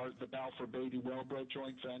the Balfour Beatty Wellbro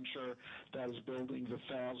joint venture that is building the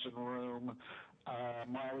 1,000-room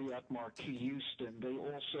Marriott Marquis Houston. They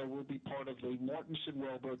also will be part of the Mortensen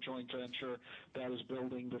Welbo joint venture that is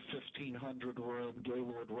building the 1,500-room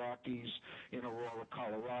Gaylord Rockies in Aurora,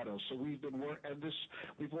 Colorado. So we've been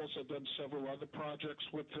we've also done several other projects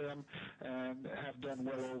with them and have done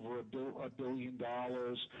well over $1 billion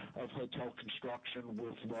of hotel construction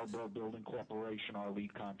with Welbo Building Corporation, our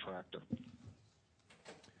lead contractor.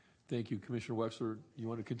 Thank you. Commissioner Wexler, you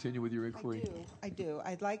want to continue with your inquiry? I do.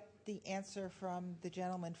 I'd like the answer from the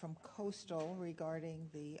gentleman from Coastal regarding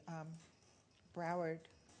the Broward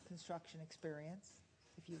construction experience,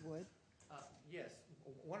 if you would. Yes.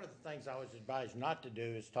 One of the things I was advised not to do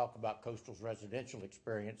is talk about Coastal's residential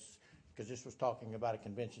experience, because this was talking about a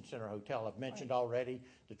convention center hotel. I've mentioned already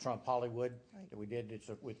the Trump Hollywood that we did. It's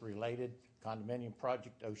with related condominium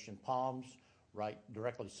project, Ocean Palms, right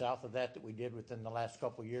directly south of that we did within the last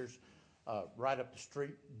couple of years, right up the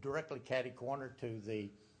street, directly catty corner to the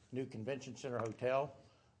new convention center hotel.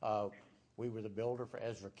 We were the builder for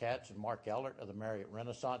Ezra Katz and Mark Ellert of the Marriott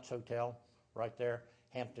Renaissance Hotel right there,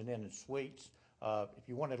 Hampton Inn and Suites. If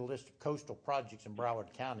you wanted a list of coastal projects in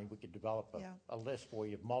Broward County, we could develop a list for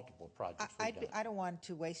you of multiple projects. I don't want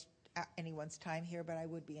to waste anyone's time here, but I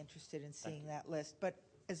would be interested in seeing that list. But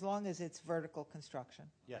as long as it's vertical construction.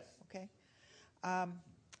 Yes. Okay.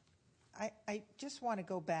 I just want to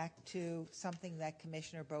go back to something that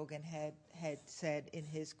Commissioner Bogan had said in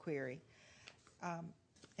his query.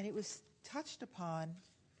 And it was touched upon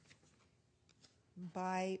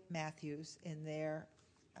by Matthews in their,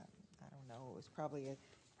 I don't know, it was probably a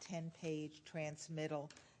 10-page transmittal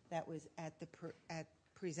that was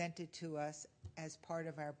presented to us as part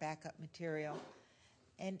of our backup material.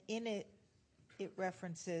 And in it, it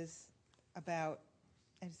references about,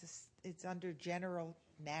 it's under general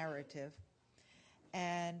narrative,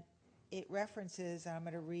 and it references, and I'm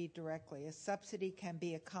going to read directly, a subsidy can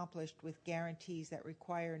be accomplished with guarantees that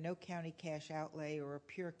require no county cash outlay or a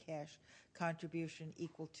pure cash contribution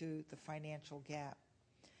equal to the financial gap.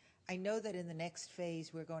 I know that in the next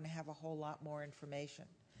phase we're going to have a whole lot more information,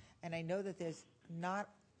 and I know that there's not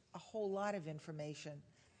a whole lot of information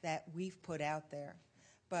that we've put out there,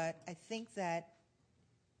 but I think that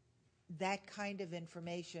that kind of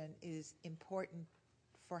information is important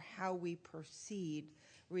for how we proceed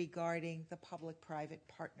regarding the public-private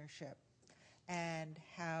partnership and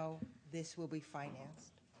how this will be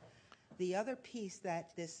financed. The other piece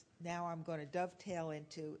that this now I'm going to dovetail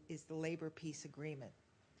into is the labor peace agreement,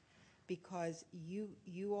 because you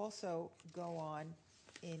also go on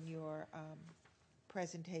in your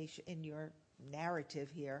presentation, in your narrative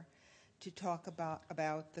here, to talk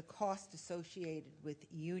about the cost associated with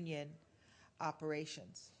union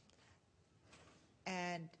operations,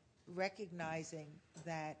 and recognizing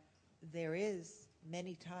that there is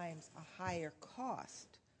many times a higher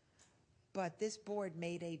cost, but this board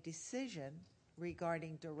made a decision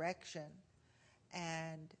regarding direction,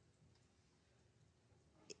 and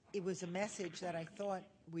it was a message that I thought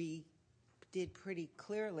we did pretty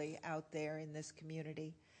clearly out there in this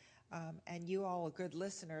community. And you all are good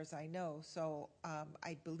listeners, I know, so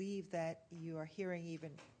I believe that you are hearing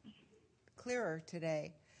even clearer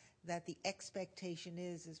today that the expectation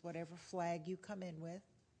is whatever flag you come in with,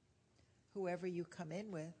 whoever you come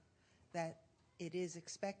in with, that it is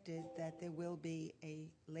expected that there will be a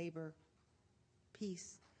labor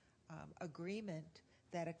peace agreement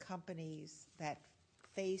that accompanies that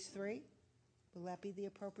phase 3. Will that be the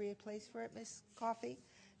appropriate place for it, Ms. Coffey?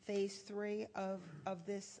 Phase 3 of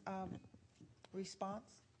this response?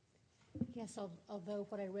 Yes, although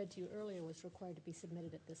what I read to you earlier was required to be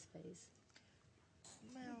submitted at this phase.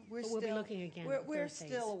 Well, we'll be looking again. We're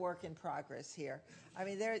still a work in progress here. I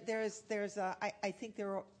mean, I think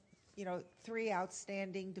there are, 3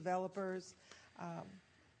 outstanding developers,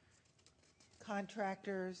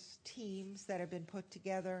 contractors, teams that have been put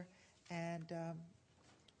together, and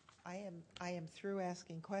I am through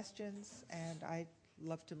asking questions, and I'd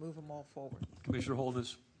love to move them all forward. Commissioner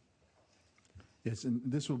Holness. Yes, and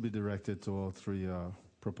this will be directed to all 3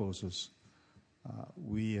 proposals.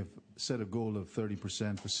 We have set a goal of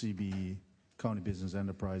 30% for CBE, County Business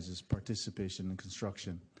Enterprises, participation in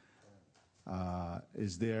construction.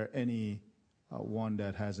 Is there any one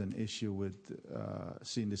that has an issue with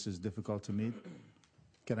seeing this as difficult to meet?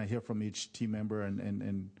 Can I hear from each team member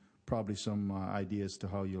and probably some ideas to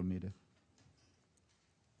how you'll meet it?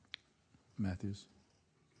 Matthews.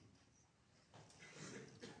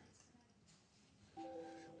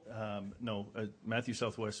 No, Matthew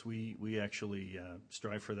Southwest, we actually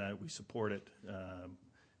strive for that. We support it.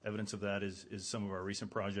 Evidence of that is some of our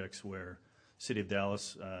recent projects where City of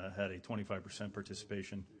Dallas had a 25%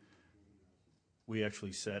 participation. we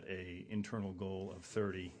actually set a internal goal of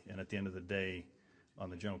 30, and at the end of the day, on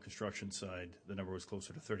the general construction side, the number was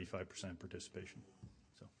closer to 35% participation.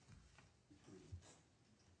 So,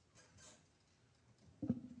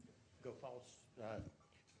 Go Paul's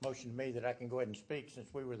motion to me that I can go ahead and speak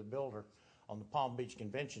since we were the builder on the Palm Beach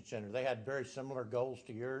Convention Center. They had very similar goals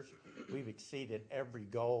to yours. We've exceeded every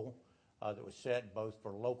goal that was set, both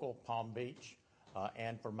for local Palm Beach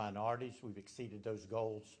and for minorities. We've exceeded those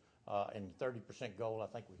goals. And the 30% goal, I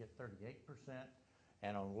think we hit 38%.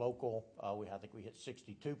 And on local, I think we hit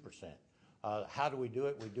 62%. How do we do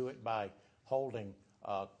it? We do it by holding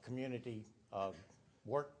community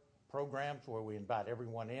work programs where we invite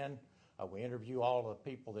everyone in. We interview all the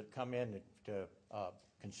people that come in to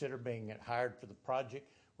consider being hired for the project.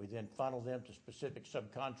 We then funnel them to specific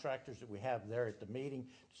subcontractors that we have there at the meeting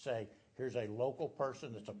to say, here's a local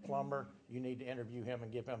person that's a plumber. You need to interview him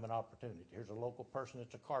and give him an opportunity. Here's a local person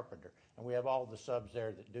that's a carpenter. And we have all the subs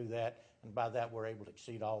there that do that. And by that, we're able to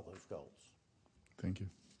exceed all those goals. Thank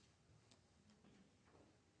you.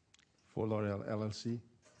 Fort Lauderdale LLC.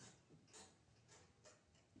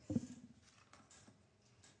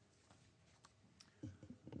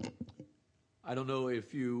 I don't know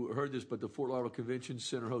if you heard this, but the Fort Lauderdale Convention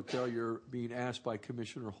Center Hotel, you're being asked by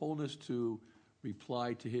Commissioner Holness to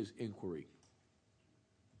reply to his inquiry.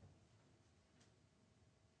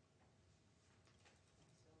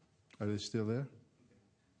 Are they still there?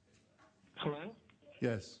 Hello?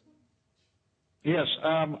 Yes. Yes.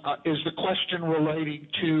 Is the question relating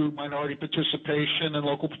to minority participation and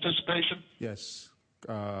local participation? Yes.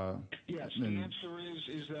 Yes. The answer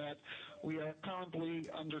is that we are currently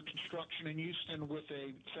under construction in Houston with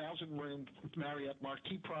a 1,000-room Marriott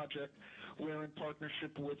Marquis project, where in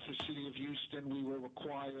partnership with the City of Houston, we were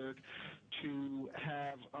required to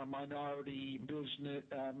have a minority business,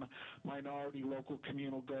 minority local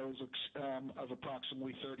communal goals of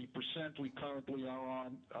approximately 30%. We currently are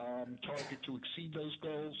on target to exceed those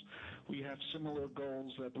goals. We have similar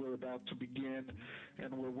goals that we're about to begin,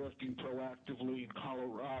 and we're working proactively in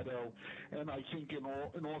Colorado. And I think in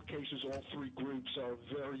all cases, all three groups are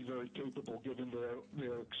very, very capable, given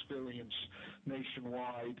their experience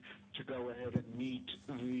nationwide, to go ahead and meet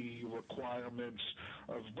the requirements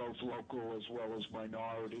of both local as well as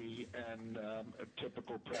minority and a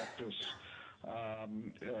typical practice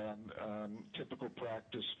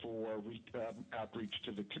for outreach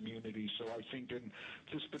to the community. So I think in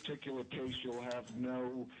this particular case, you'll have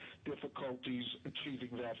no difficulties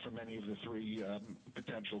achieving that from any of the three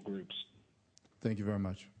potential groups. Thank you very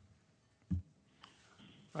much.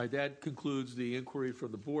 All right, that concludes the inquiry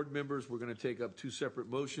from the board members. We're going to take up two separate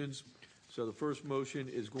motions. So the first motion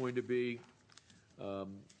is going to be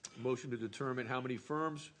motion to determine how many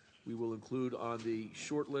firms we will include on the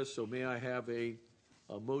short list. So may I have a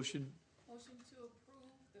motion? Motion to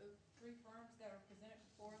approve the three firms that are presented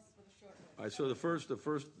before us for the short list. All right, so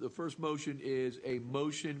the first motion is a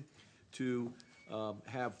motion to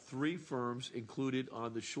have three firms included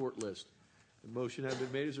on the short list. The motion has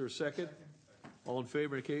been made. Is there a second? All in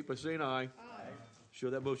favor indicate by saying aye. Aye. Show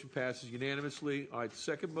that motion passes unanimously. All right, the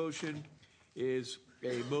second motion is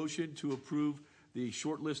a motion to approve the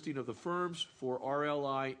short listing of the firms for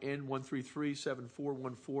RLI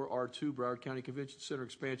N1337414R2 Broward County Convention Center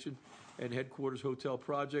expansion and headquarters hotel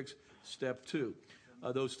projects, step 2.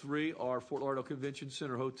 Those three are Fort Lauderdale Convention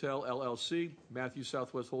Center Hotel, LLC, Matthews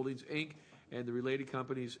Southwest Holdings, Inc., and the related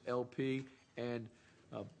companies, LP and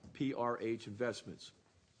PRH Investments.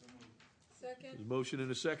 Second. There's a motion and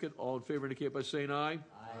a second. All in favor indicate by saying aye. Aye.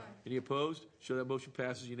 Any opposed? Show that motion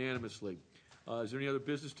passes unanimously. Is there any other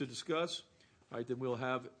business to discuss? All right, then we'll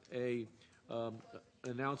have a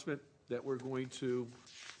announcement that we're going to.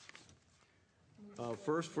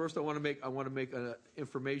 First, I want to make an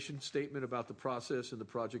information statement about the process and the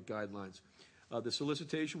project guidelines. The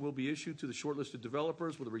solicitation will be issued to the shortlisted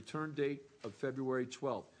developers with a return date of February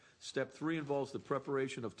 12th. Step 3 involves the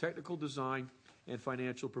preparation of technical design and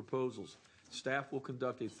financial proposals. Staff will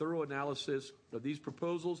conduct a thorough analysis of these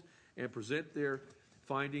proposals and present their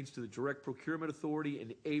findings to the Direct Procurement Authority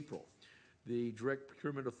in April. The Direct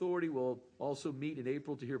Procurement Authority will also meet in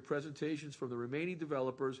April to hear presentations from the remaining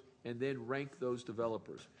developers and then rank those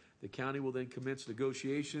developers. The county will then commence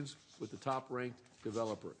negotiations with the top-ranked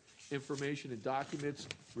developer. Information and documents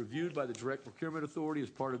reviewed by the Direct Procurement Authority as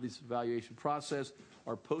part of this evaluation process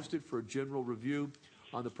are posted for general review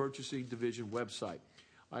on the Purchasing Division website.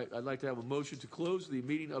 I'd like to have a motion to close the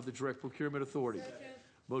meeting of the Direct Procurement Authority. Second.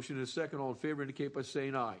 Motion and a second. All in favor indicate by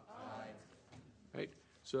saying aye. Aye. Right.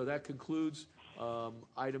 So that concludes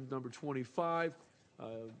item number 25,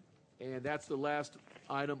 and that's the last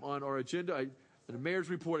item on our agenda. the mayor's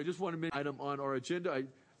report, I just want to mention item on our agenda.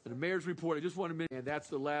 The mayor's report, I just want to mention, and that's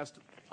the last